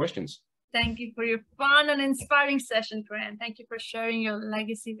Anusha with your questions. Thank you for your fun and inspiring session, Cran. Thank you for sharing your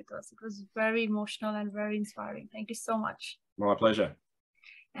legacy with us. It was very emotional and very inspiring. Thank you so much. My pleasure.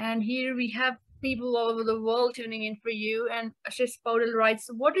 And here we have people all over the world tuning in for you. And Ashish Podal writes,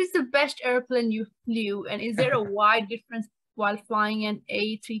 what is the best airplane you flew? And is there a wide difference while flying an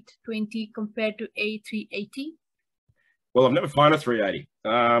A320 compared to A380? Well, I've never flown a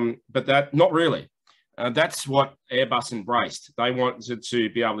 380, but not really. That's what Airbus embraced. They wanted to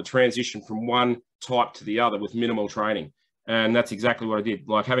be able to transition from one type to the other with minimal training. And that's exactly what I did.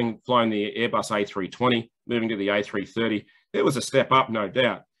 Like having flown the Airbus A320, moving to the A330, it was a step up, no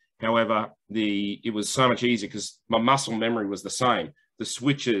doubt. However, it was so much easier because my muscle memory was the same. The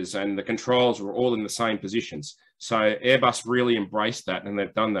switches and the controls were all in the same positions. So Airbus really embraced that, and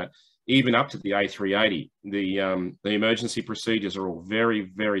they've done that. Even up to the A380, the emergency procedures are all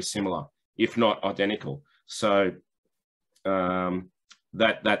very, very similar, if not identical. So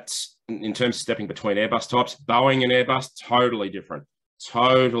that's in terms of stepping between Airbus types. Boeing and Airbus, totally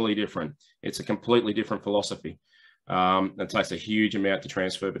different. It's a completely different philosophy. It takes a huge amount to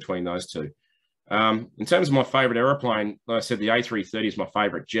transfer between those two. In terms of my favorite aeroplane, like I said, the A330 is my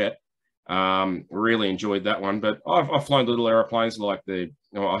favorite jet. Really enjoyed that one, but I've flown little airplanes like I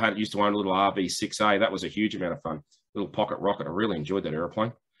used to own a little RV6A. That was a huge amount of fun. Little pocket rocket. I really enjoyed that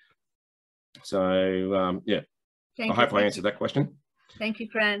airplane. So yeah, I hope I answered that question. Thank you,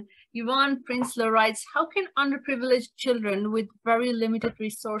 Cran. Yvonne Prinsley writes, how can underprivileged children with very limited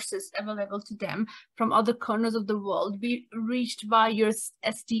resources available to them from other corners of the world be reached by your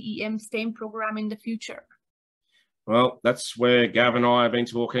STEM STEM program in the future? Well, that's where Gav and I have been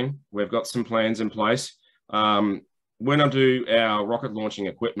talking. We've got some plans in place. When I do our rocket launching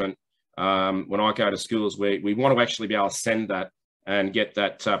equipment, when I go to schools, we want to actually be able to send that and get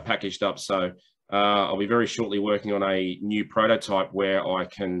that packaged up. So I'll be very shortly working on a new prototype where I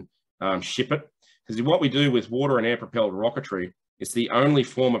can ship it. Because what we do with water and air propelled rocketry, it's the only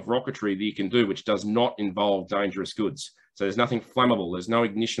form of rocketry that you can do which does not involve dangerous goods. So there's nothing flammable. There's no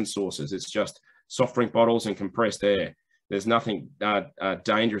ignition sources. It's just soft drink bottles and compressed air. There's nothing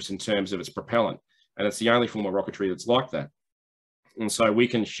dangerous in terms of its propellant. And it's the only form of rocketry that's like that. And so we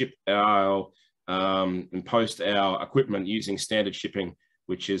can ship and post our equipment using standard shipping,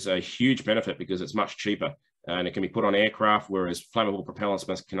 which is a huge benefit because it's much cheaper and it can be put on aircraft, whereas flammable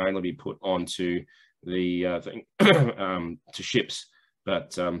propellants can only be put onto the to ships.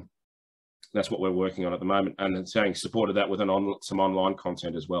 But that's what we're working on at the moment, and it's having supported that with some online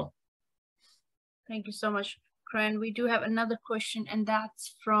content as well. Thank you so much. Cran, we do have another question, and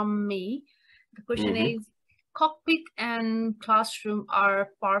that's from me. The question is, cockpit and classroom are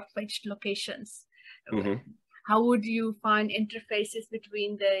far-fetched locations. How would you find interfaces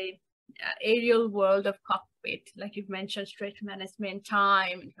between the aerial world of cockpit, like you've mentioned, stress management,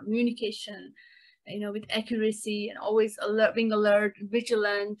 time, and communication, with accuracy and always being alert,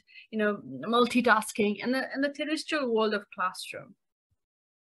 vigilant, multitasking, and the terrestrial world of classroom?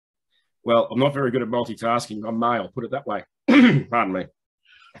 Well, I'm not very good at multitasking. I'm male, put it that way. Pardon me.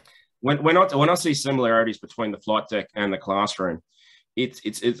 When I see similarities between the flight deck and the classroom,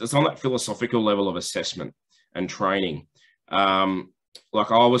 it's on that philosophical level of assessment and training.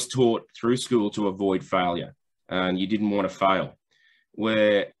 Like I was taught through school to avoid failure, and you didn't want to fail.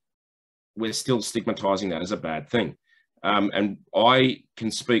 We're still stigmatizing that as a bad thing. And I can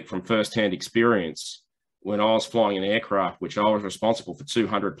speak from firsthand experience. When I was flying an aircraft, which I was responsible for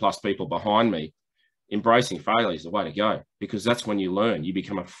 200 plus people behind me, embracing failure is the way to go, because that's when you learn. You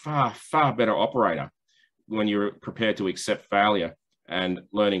become a far, far better operator when you're prepared to accept failure and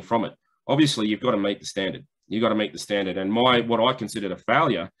learning from it. Obviously, you've got to meet the standard. You've got to meet the standard. And what I considered a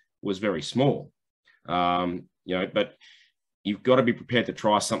failure was very small, but you've got to be prepared to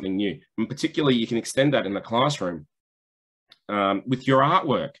try something new. And particularly, you can extend that in the classroom with your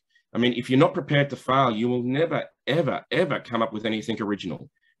artwork. I mean, if you're not prepared to fail, you will never, ever, ever come up with anything original.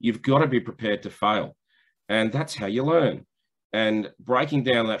 You've got to be prepared to fail. And that's how you learn. And breaking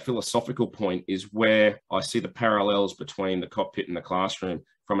down that philosophical point is where I see the parallels between the cockpit and the classroom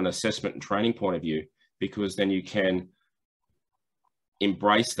from an assessment and training point of view, because then you can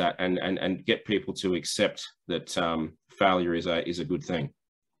embrace that and get people to accept that failure is a good thing.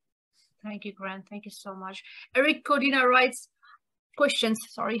 Thank you, Grant. Thank you so much. Eric Codina writes,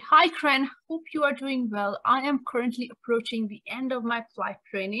 Hi, Cran. Hope you are doing well. I am currently approaching the end of my flight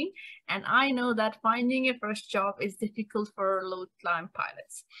training, and I know that finding a first job is difficult for low-climb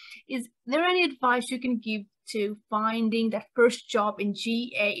pilots. Is there any advice you can give to finding that first job in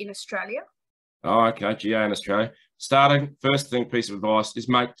GA in Australia? Oh, okay, GA in Australia. Starting, first piece of advice is,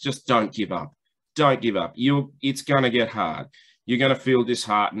 mate, just don't give up. Don't give up. It's going to get hard. You're going to feel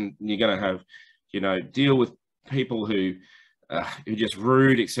disheartened. You're going to have, deal with people who are just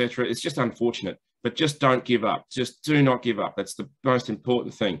rude, etc. It's just unfortunate, but just don't give up. Just do not give up. That's the most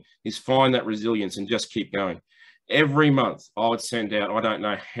important thing, is find that resilience and just keep going. Every month I would send out, I don't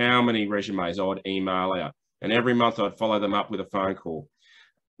know how many resumes I would email out, and every month I'd follow them up with a phone call.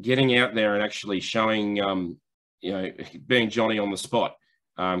 Getting out there and actually showing, being Johnny on the spot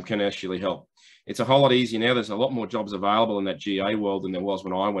can actually help. It's a whole lot easier now. There's a lot more jobs available in that GA world than there was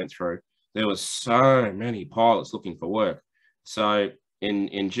when I went through. There was so many pilots looking for work. So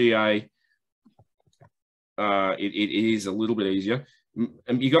in GA, it is a little bit easier,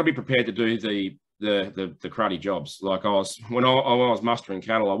 and you got to be prepared to do the cruddy jobs. Like when I was mustering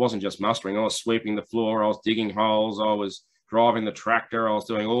cattle, I wasn't just mustering. I was sweeping the floor. I was digging holes. I was driving the tractor. I was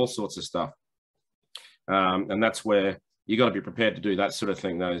doing all sorts of stuff, and that's where you got to be prepared to do that sort of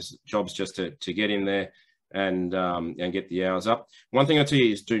thing. Those jobs just to get in there and get the hours up. One thing I tell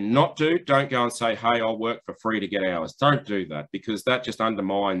you is don't go and say, hey, I'll work for free to get hours. Don't do that, because that just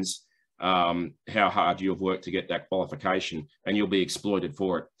undermines how hard you've worked to get that qualification, and you'll be exploited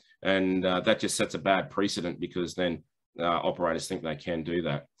for it. And that just sets a bad precedent, because then operators think they can do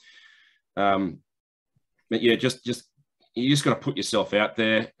that. But yeah, you just got to put yourself out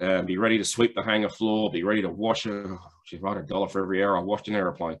there, be ready to sweep the hangar floor, be ready to wash it. She's right, $1 for every hour I washed an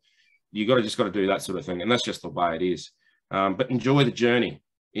aeroplane. You just got to do that sort of thing, and that's just the way it is. But enjoy the journey.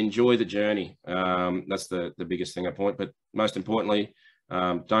 Enjoy the journey. That's the biggest thing I point. But most importantly,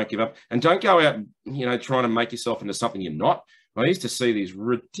 don't give up, and don't go out, trying to make yourself into something you're not. I used to see these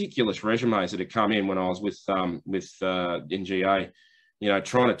ridiculous resumes that had come in when I was in GA,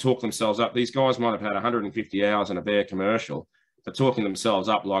 trying to talk themselves up. These guys might have had 150 hours in a bare commercial, but talking themselves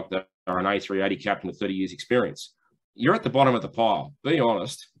up like they're an A380 captain with 30 years experience. You're at the bottom of the pile. Be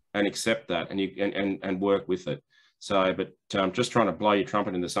honest and accept that, and work with it. So, but just trying to blow your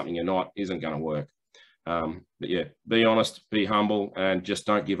trumpet into something you're not isn't going to work. But yeah, be honest, be humble, and just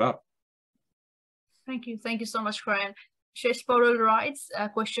don't give up. Thank you. Thank you so much, Cran. Shesh Portal writes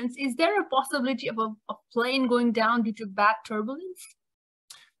questions. Is there a possibility of a plane going down due to bad turbulence?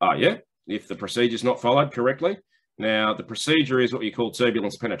 Yeah, if the procedure is not followed correctly. Now, the procedure is what you call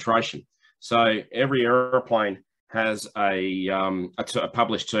turbulence penetration. So every airplane has a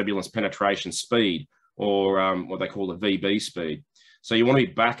published turbulence penetration speed, or what they call the VB speed. So you want to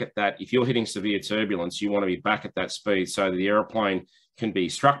be back at that. If you're hitting severe turbulence, you want to be back at that speed so the airplane can be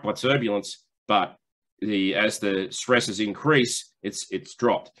struck by turbulence, but as the stresses increase, it's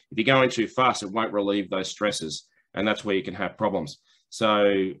dropped. If you're going too fast, it won't relieve those stresses, and that's where you can have problems.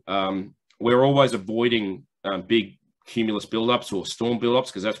 So we're always avoiding big cumulus buildups or storm buildups,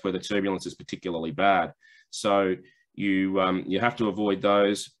 because that's where the turbulence is particularly bad. So you have to avoid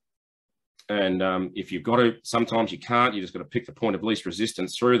those. And if you've got to, sometimes you can't. You just got to pick the point of least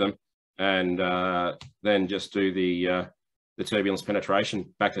resistance through them, and then just do the turbulence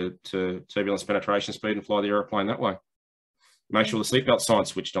penetration back to turbulence penetration speed and fly the airplane that way. Make sure the seatbelt sign's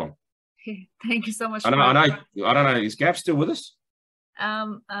switched on. Thank you so much. I don't know. Is Gav still with us?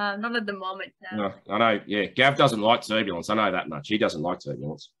 Not at the moment. No, I know. Yeah, Gav doesn't like turbulence. I know that much. He doesn't like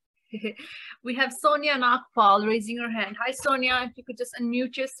turbulence. We have Sonia Nagpal raising her hand. Hi, Sonia. If you could just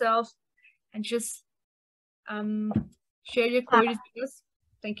unmute yourself and just share your queries with us.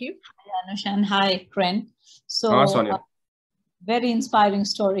 Thank you. Hi, Anushan. Hi, Cran. So, hi, Sonia. Very inspiring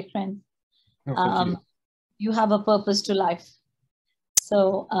story, Cran. Oh, you have a purpose to life.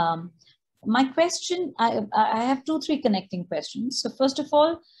 So, my question, I have 2-3 connecting questions. So first of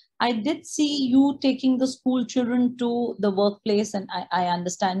all, I did see you taking the school children to the workplace, and I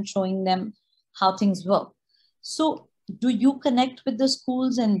understand showing them how things work. So do you connect with the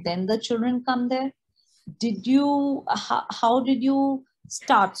schools and then the children come there? Did you, how did you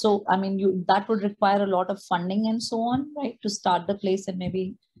start? So, I mean, that would require a lot of funding and so on, right? To start the place and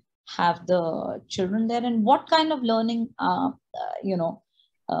maybe have the children there. And what kind of learning,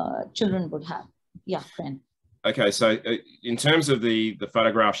 children would have? Yeah, Cran. Okay, so in terms of the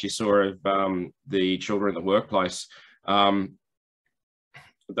photographs you saw of the children in the workplace,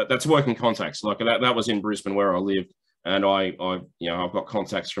 that's working contacts. Like that was in Brisbane where I lived, and I've got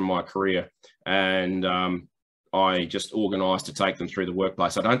contacts from my career, and I just organised to take them through the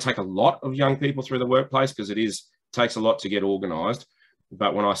workplace. I don't take a lot of young people through the workplace because it takes a lot to get organised.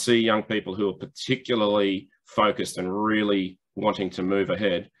 But when I see young people who are particularly focused and really wanting to move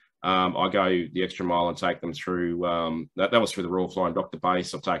ahead, I go the extra mile and take them through, that was through the Royal Flying Doctor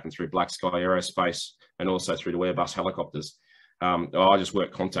Base. I've taken through Black Sky Aerospace and also through the Airbus helicopters. I just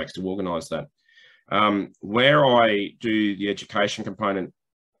work contacts to organise that. Where I do the education component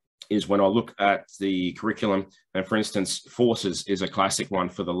is when I look at the curriculum, and for instance, forces is a classic one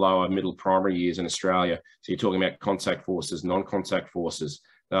for the lower middle primary years in Australia. So you're talking about contact forces, non-contact forces,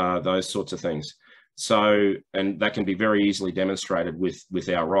 those sorts of things. So, and that can be very easily demonstrated with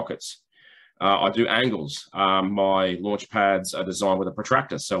our rockets. I do angles. My launch pads are designed with a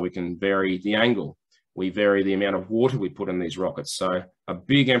protractor, so we can vary the angle. We vary the amount of water we put in these rockets. So a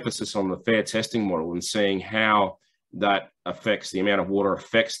big emphasis on the fair testing model and seeing how that affects, the amount of water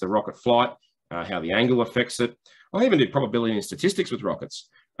affects the rocket flight, how the angle affects it. I even do probability and statistics with rockets.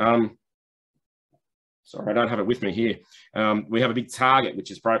 Sorry, I don't have it with me here. We have a big target, which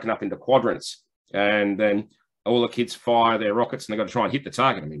is broken up into quadrants. And then all the kids fire their rockets and they've got to try and hit the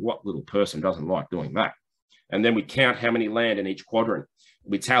target. I mean, what little person doesn't like doing that? And then we count how many land in each quadrant.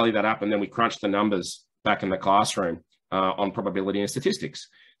 We tally that up and then we crunch the numbers back in the classroom on probability and statistics.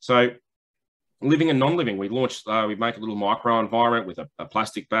 So living and non-living, we launched, we make a little micro environment with a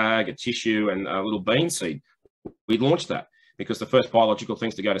plastic bag, a tissue and a little bean seed. We launched that because the first biological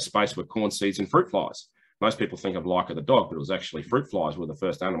things to go to space were corn seeds and fruit flies. Most people think of Laika the dog, but it was actually fruit flies were the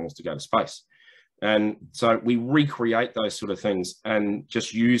first animals to go to space. And so we recreate those sort of things and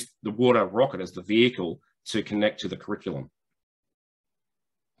just use the water rocket as the vehicle to connect to the curriculum.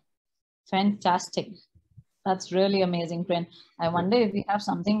 Fantastic. That's really amazing, Cran. I wonder if we have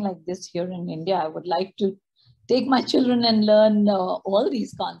something like this here in India. I would like to take my children and learn all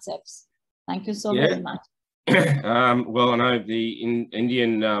these concepts. Thank you so very much. Well, I know the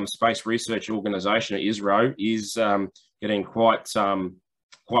Indian Space Research Organization, ISRO, is getting quite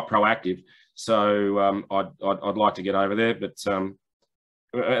proactive. So I'd like to get over there, but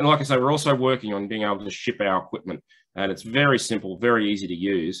and like I say, we're also working on being able to ship our equipment, and it's very simple, very easy to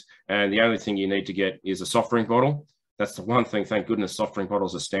use. And the only thing you need to get is a soft drink bottle. That's the one thing. Thank goodness, soft drink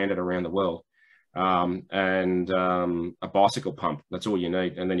bottles are standard around the world, and a bicycle pump. That's all you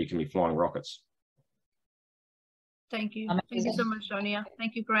need, and then you can be flying rockets. Thank you. Thank you so much, Sonia.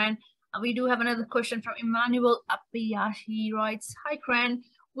 Thank you, Cran. We do have another question from Emmanuel Appiah. He writes, "Hi, Cran.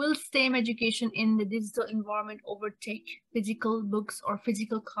 Will STEM education in the digital environment overtake physical books or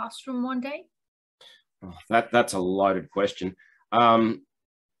physical classroom one day?" Oh, that's a loaded question. I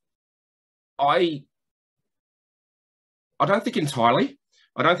don't think entirely.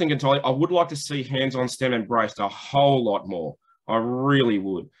 I would like to see hands-on STEM embraced a whole lot more. I really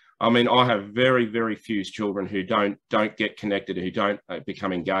would. I mean, I have very, very few children who don't get connected, who don't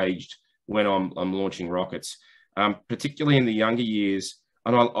become engaged when I'm launching rockets, particularly in the younger years.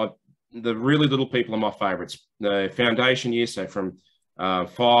 And the really little people are my favourites. The foundation year, so from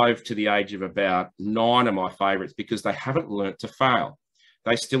 5 to the age of about 9 are my favourites because they haven't learnt to fail.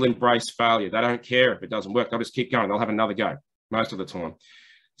 They still embrace failure. They don't care if it doesn't work. They'll just keep going. They'll have another go most of the time.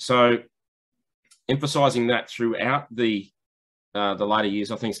 So emphasising that throughout the later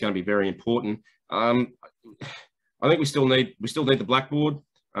years, I think is going to be very important. I think we still need the blackboard.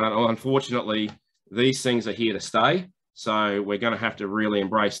 Unfortunately, these things are here to stay. So we're going to have to really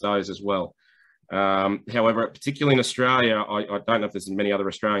embrace those as well. However, particularly in Australia, I don't know if there's many other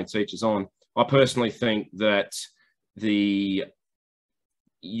Australian teachers on. I personally think that the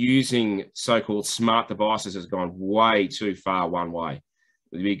using so-called smart devices has gone way too far one way.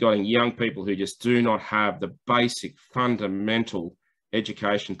 We've got young people who just do not have the basic fundamental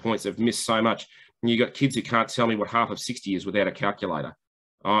education points. They've missed so much. And you've got kids who can't tell me what half of 60 is without a calculator.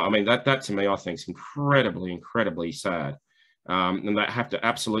 I mean, that to me, I think is incredibly, incredibly sad. And they have to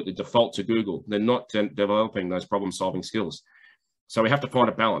absolutely default to Google. They're not developing those problem-solving skills. So we have to find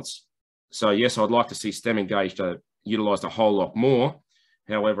a balance. So yes, I'd like to see STEM engaged, utilised a whole lot more.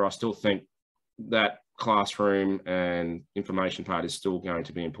 However, I still think that classroom and information part is still going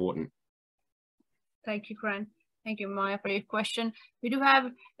to be important. Thank you, Cran. Thank you, Maya, for your question. We do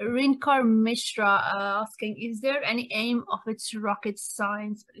have Rinkar Mishra asking, is there any aim of its rocket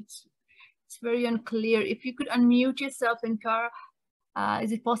science? It's very unclear. If you could unmute yourself, Rinkar,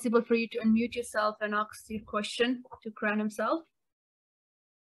 is it possible for you to unmute yourself and ask your question to Cran himself?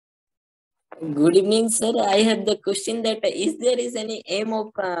 Good evening, sir. I have the question that is there any aim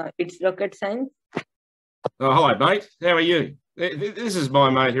of its rocket science? Oh, hello, mate. How are you? This is my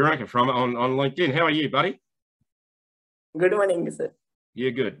mate Hiranka from on LinkedIn. How are you, buddy? Good morning, sir.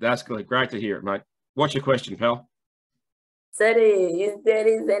 You're good. That's good. Great to hear it, mate. What's your question, pal? Sir, is there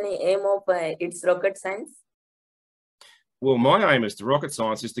any aim of its rocket science? Well, my aim as to rocket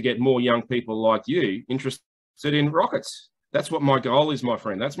science is to get more young people like you interested in rockets. That's what my goal is, my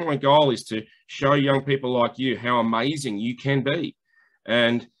friend. That's my goal, is to show young people like you how amazing you can be.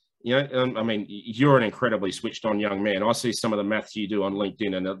 And, you know, I mean, you're an incredibly switched on young man. I see some of the maths you do on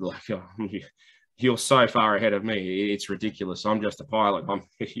LinkedIn and like, you're so far ahead of me. It's ridiculous. I'm just a pilot.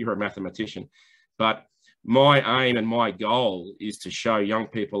 You're a mathematician. But my aim and my goal is to show young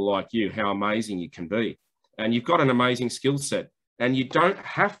people like you how amazing you can be. And you've got an amazing skill set. And you don't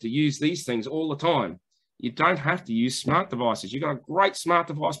have to use these things all the time. You don't have to use smart devices. You've got a great smart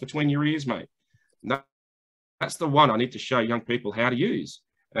device between your ears, mate. That's the one I need to show young people how to use.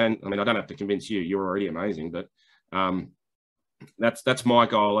 And I mean, I don't have to convince you. You're already amazing. But that's my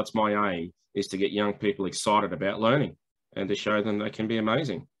goal. That's my aim, is to get young people excited about learning and to show them they can be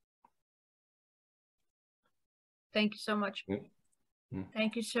amazing. Thank you so much. Yeah.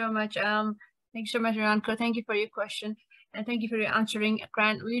 Thank you so much. Thank you so much, Ranko. Thank you for your question. And thank you for your answering,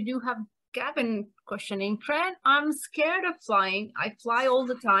 Cran. We do have Gavin questioning, Cran, I'm scared of flying. I fly all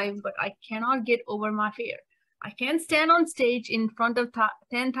the time, but I cannot get over my fear. I can't stand on stage in front of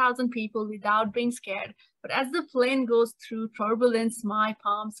 10,000 people without being scared. But as the plane goes through turbulence, my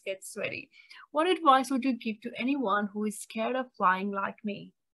palms get sweaty. What advice would you give to anyone who is scared of flying like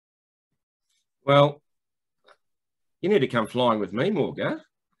me? Well, you need to come flying with me more, Gav.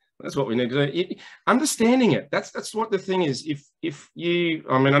 That's what we need to do. Understanding it. That's what the thing is. If you,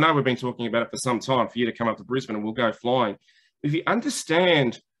 I mean, I know we've been talking about it for some time, for you to come up to Brisbane and we'll go flying. If you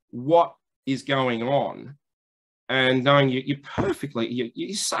understand what is going on and knowing you're perfectly,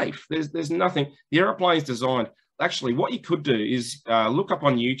 you're safe. There's nothing. The airplane's designed. Actually, what you could do is look up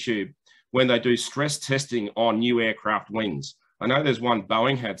on YouTube when they do stress testing on new aircraft wings. I know there's one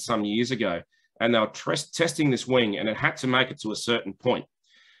Boeing had some years ago, and they were testing this wing, and it had to make it to a certain point.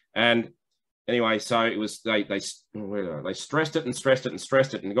 And anyway, so it was, they stressed it and stressed it and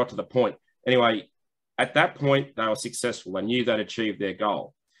stressed it and got to the point. Anyway, at that point, they were successful. They knew they'd achieved their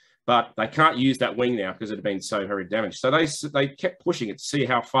goal. But they can't use that wing now because it had been so very damaged. So they kept pushing it to see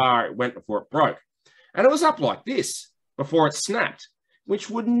how far it went before it broke. And it was up like this before it snapped, which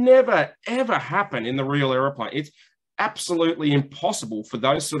would never, ever happen in the real airplane. It's absolutely impossible for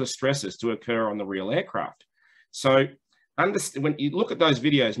those sort of stresses to occur on the real aircraft. So when you look at those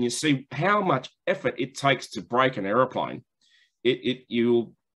videos and you see how much effort it takes to break an aeroplane,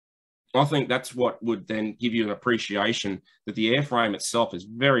 I think that's what would then give you an appreciation that the airframe itself is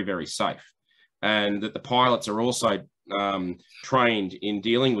very, very safe, and that the pilots are also trained in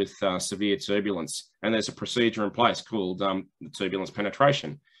dealing with severe turbulence. And there's a procedure in place called turbulence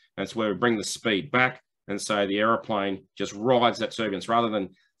penetration. And it's where we bring the speed back. And so the aeroplane just rides that turbulence rather than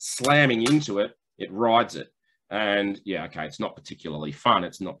slamming into it, it rides it. And yeah, okay, it's not particularly fun.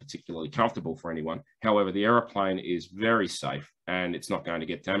 It's not particularly comfortable for anyone. However, the aeroplane is very safe and it's not going to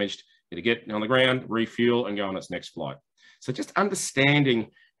get damaged. It'll get on the ground, refuel, and go on its next flight. So just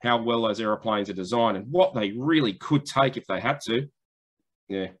understanding how well those airplanes are designed and what they really could take if they had to.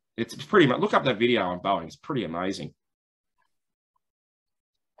 Yeah, it's pretty much, look up that video on Boeing. It's pretty amazing.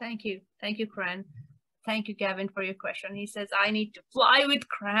 Thank you. Thank you, Cran. Thank you, Gavin, for your question. He says, I need to fly with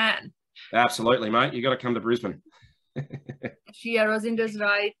Cran. Absolutely, mate. You got to come to Brisbane. Shia Rosinders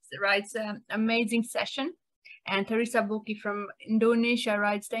writes amazing session. And Teresa Buki from Indonesia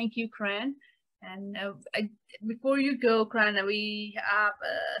writes, thank you, Cran. And before you go, Cran, we have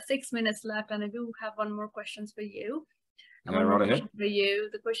 6 minutes left, and I do have one more question for you. Right ahead. For you.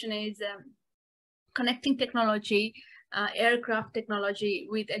 The question is connecting technology, aircraft technology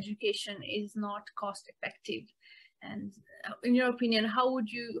with education is not cost effective. And in your opinion, how would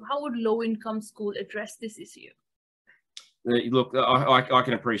low-income school address this issue? Look, I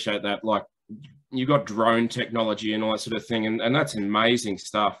can appreciate that. Like, you got drone technology and all that sort of thing, and that's amazing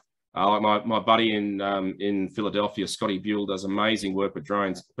stuff. Like my buddy in Philadelphia, Scotty Buell, does amazing work with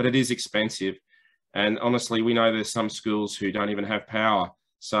drones, but it is expensive. And honestly, we know there's some schools who don't even have power.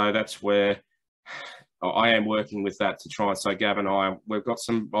 So that's where I am working with that to try. And so Gav and we've got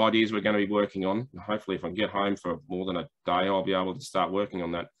some ideas we're going to be working on. Hopefully, if I can get home for more than a day, I'll be able to start working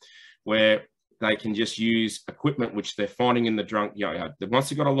on that, where they can just use equipment which they're finding in the drunk. Once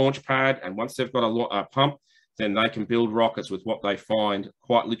they've got a launch pad and once they've got a pump, then they can build rockets with what they find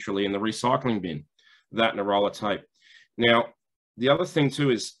quite literally in the recycling bin, that and a roller tape. Now, the other thing too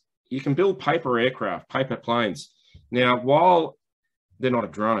is you can build paper aircraft, paper planes. Now, while they're not a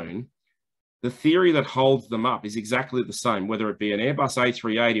drone, the theory that holds them up is exactly the same, whether it be an Airbus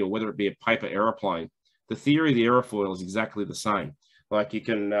A380 or whether it be a paper aeroplane. The theory of the aerofoil is exactly the same. Like you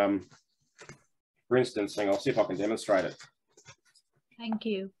can, for instance, I'll see if I can demonstrate it. Thank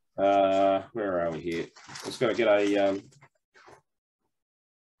you. Where are we here? Just got to get a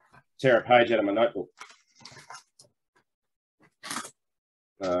tear a page out of my notebook.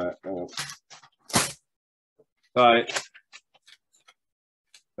 So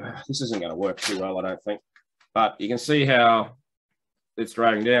this isn't going to work too well, I don't think. But you can see how it's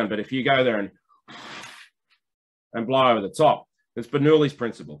dragging down. But if you go there and blow over the top, it's Bernoulli's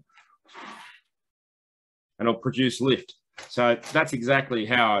principle, and it'll produce lift. So that's exactly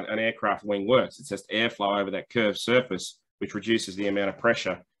how an aircraft wing works. It's just airflow over that curved surface, which reduces the amount of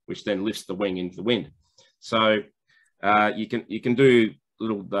pressure, which then lifts the wing into the wind. So you can do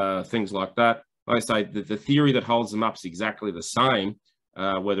little things like that. Like I say, the theory that holds them up is exactly the same,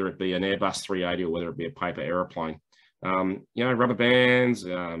 whether it be an Airbus 380 or whether it be a paper aeroplane. Rubber bands.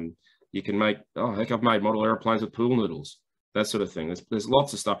 You can make. Oh, heck, I've made model airplanes with pool noodles. That sort of thing. There's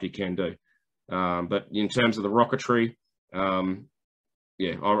lots of stuff you can do. But in terms of the rocketry, I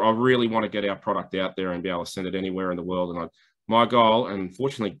really want to get our product out there and be able to send it anywhere in the world. And my goal, and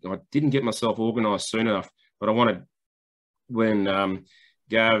unfortunately, I didn't get myself organised soon enough, but I wanted, when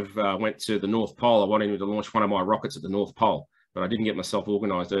Gav went to the North Pole, I wanted him to launch one of my rockets at the North Pole, but I didn't get myself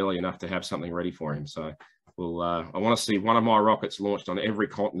organised early enough to have something ready for him. So I want to see one of my rockets launched on every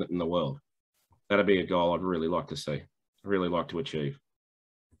continent in the world. That'd be a goal I'd really like to see, really like to achieve.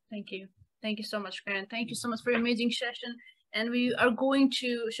 Thank you. Thank you so much, Cran. Thank you so much for your amazing session. And we are going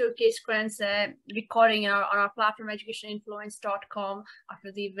to showcase Cran's recording on our platform, educationinfluence.com,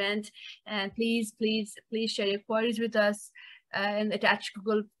 after the event. And please share your queries with us and attach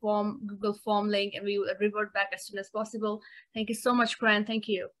Google form link, and we will revert back as soon as possible. Thank you so much, Cran. Thank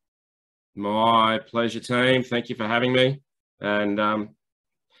you. My pleasure, team. Thank you for having me. And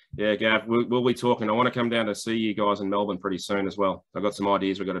Gav, we'll be talking. I want to come down to see you guys in Melbourne pretty soon as well. I've got some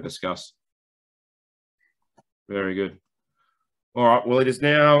ideas we've got to discuss. Very good. All right. Well, it is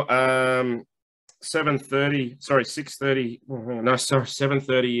now 7:30. Sorry, 6:30. No, sorry,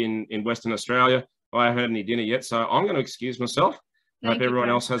 7:30 in Western Australia. I haven't had any dinner yet, so I'm going to excuse myself. I hope everyone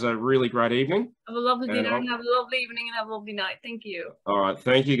else has a really great evening. Have a lovely dinner and have a lovely evening and have a lovely night. Thank you. All right.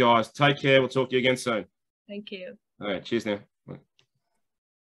 Thank you, guys. Take care. We'll talk to you again soon. Thank you. All right. Cheers now.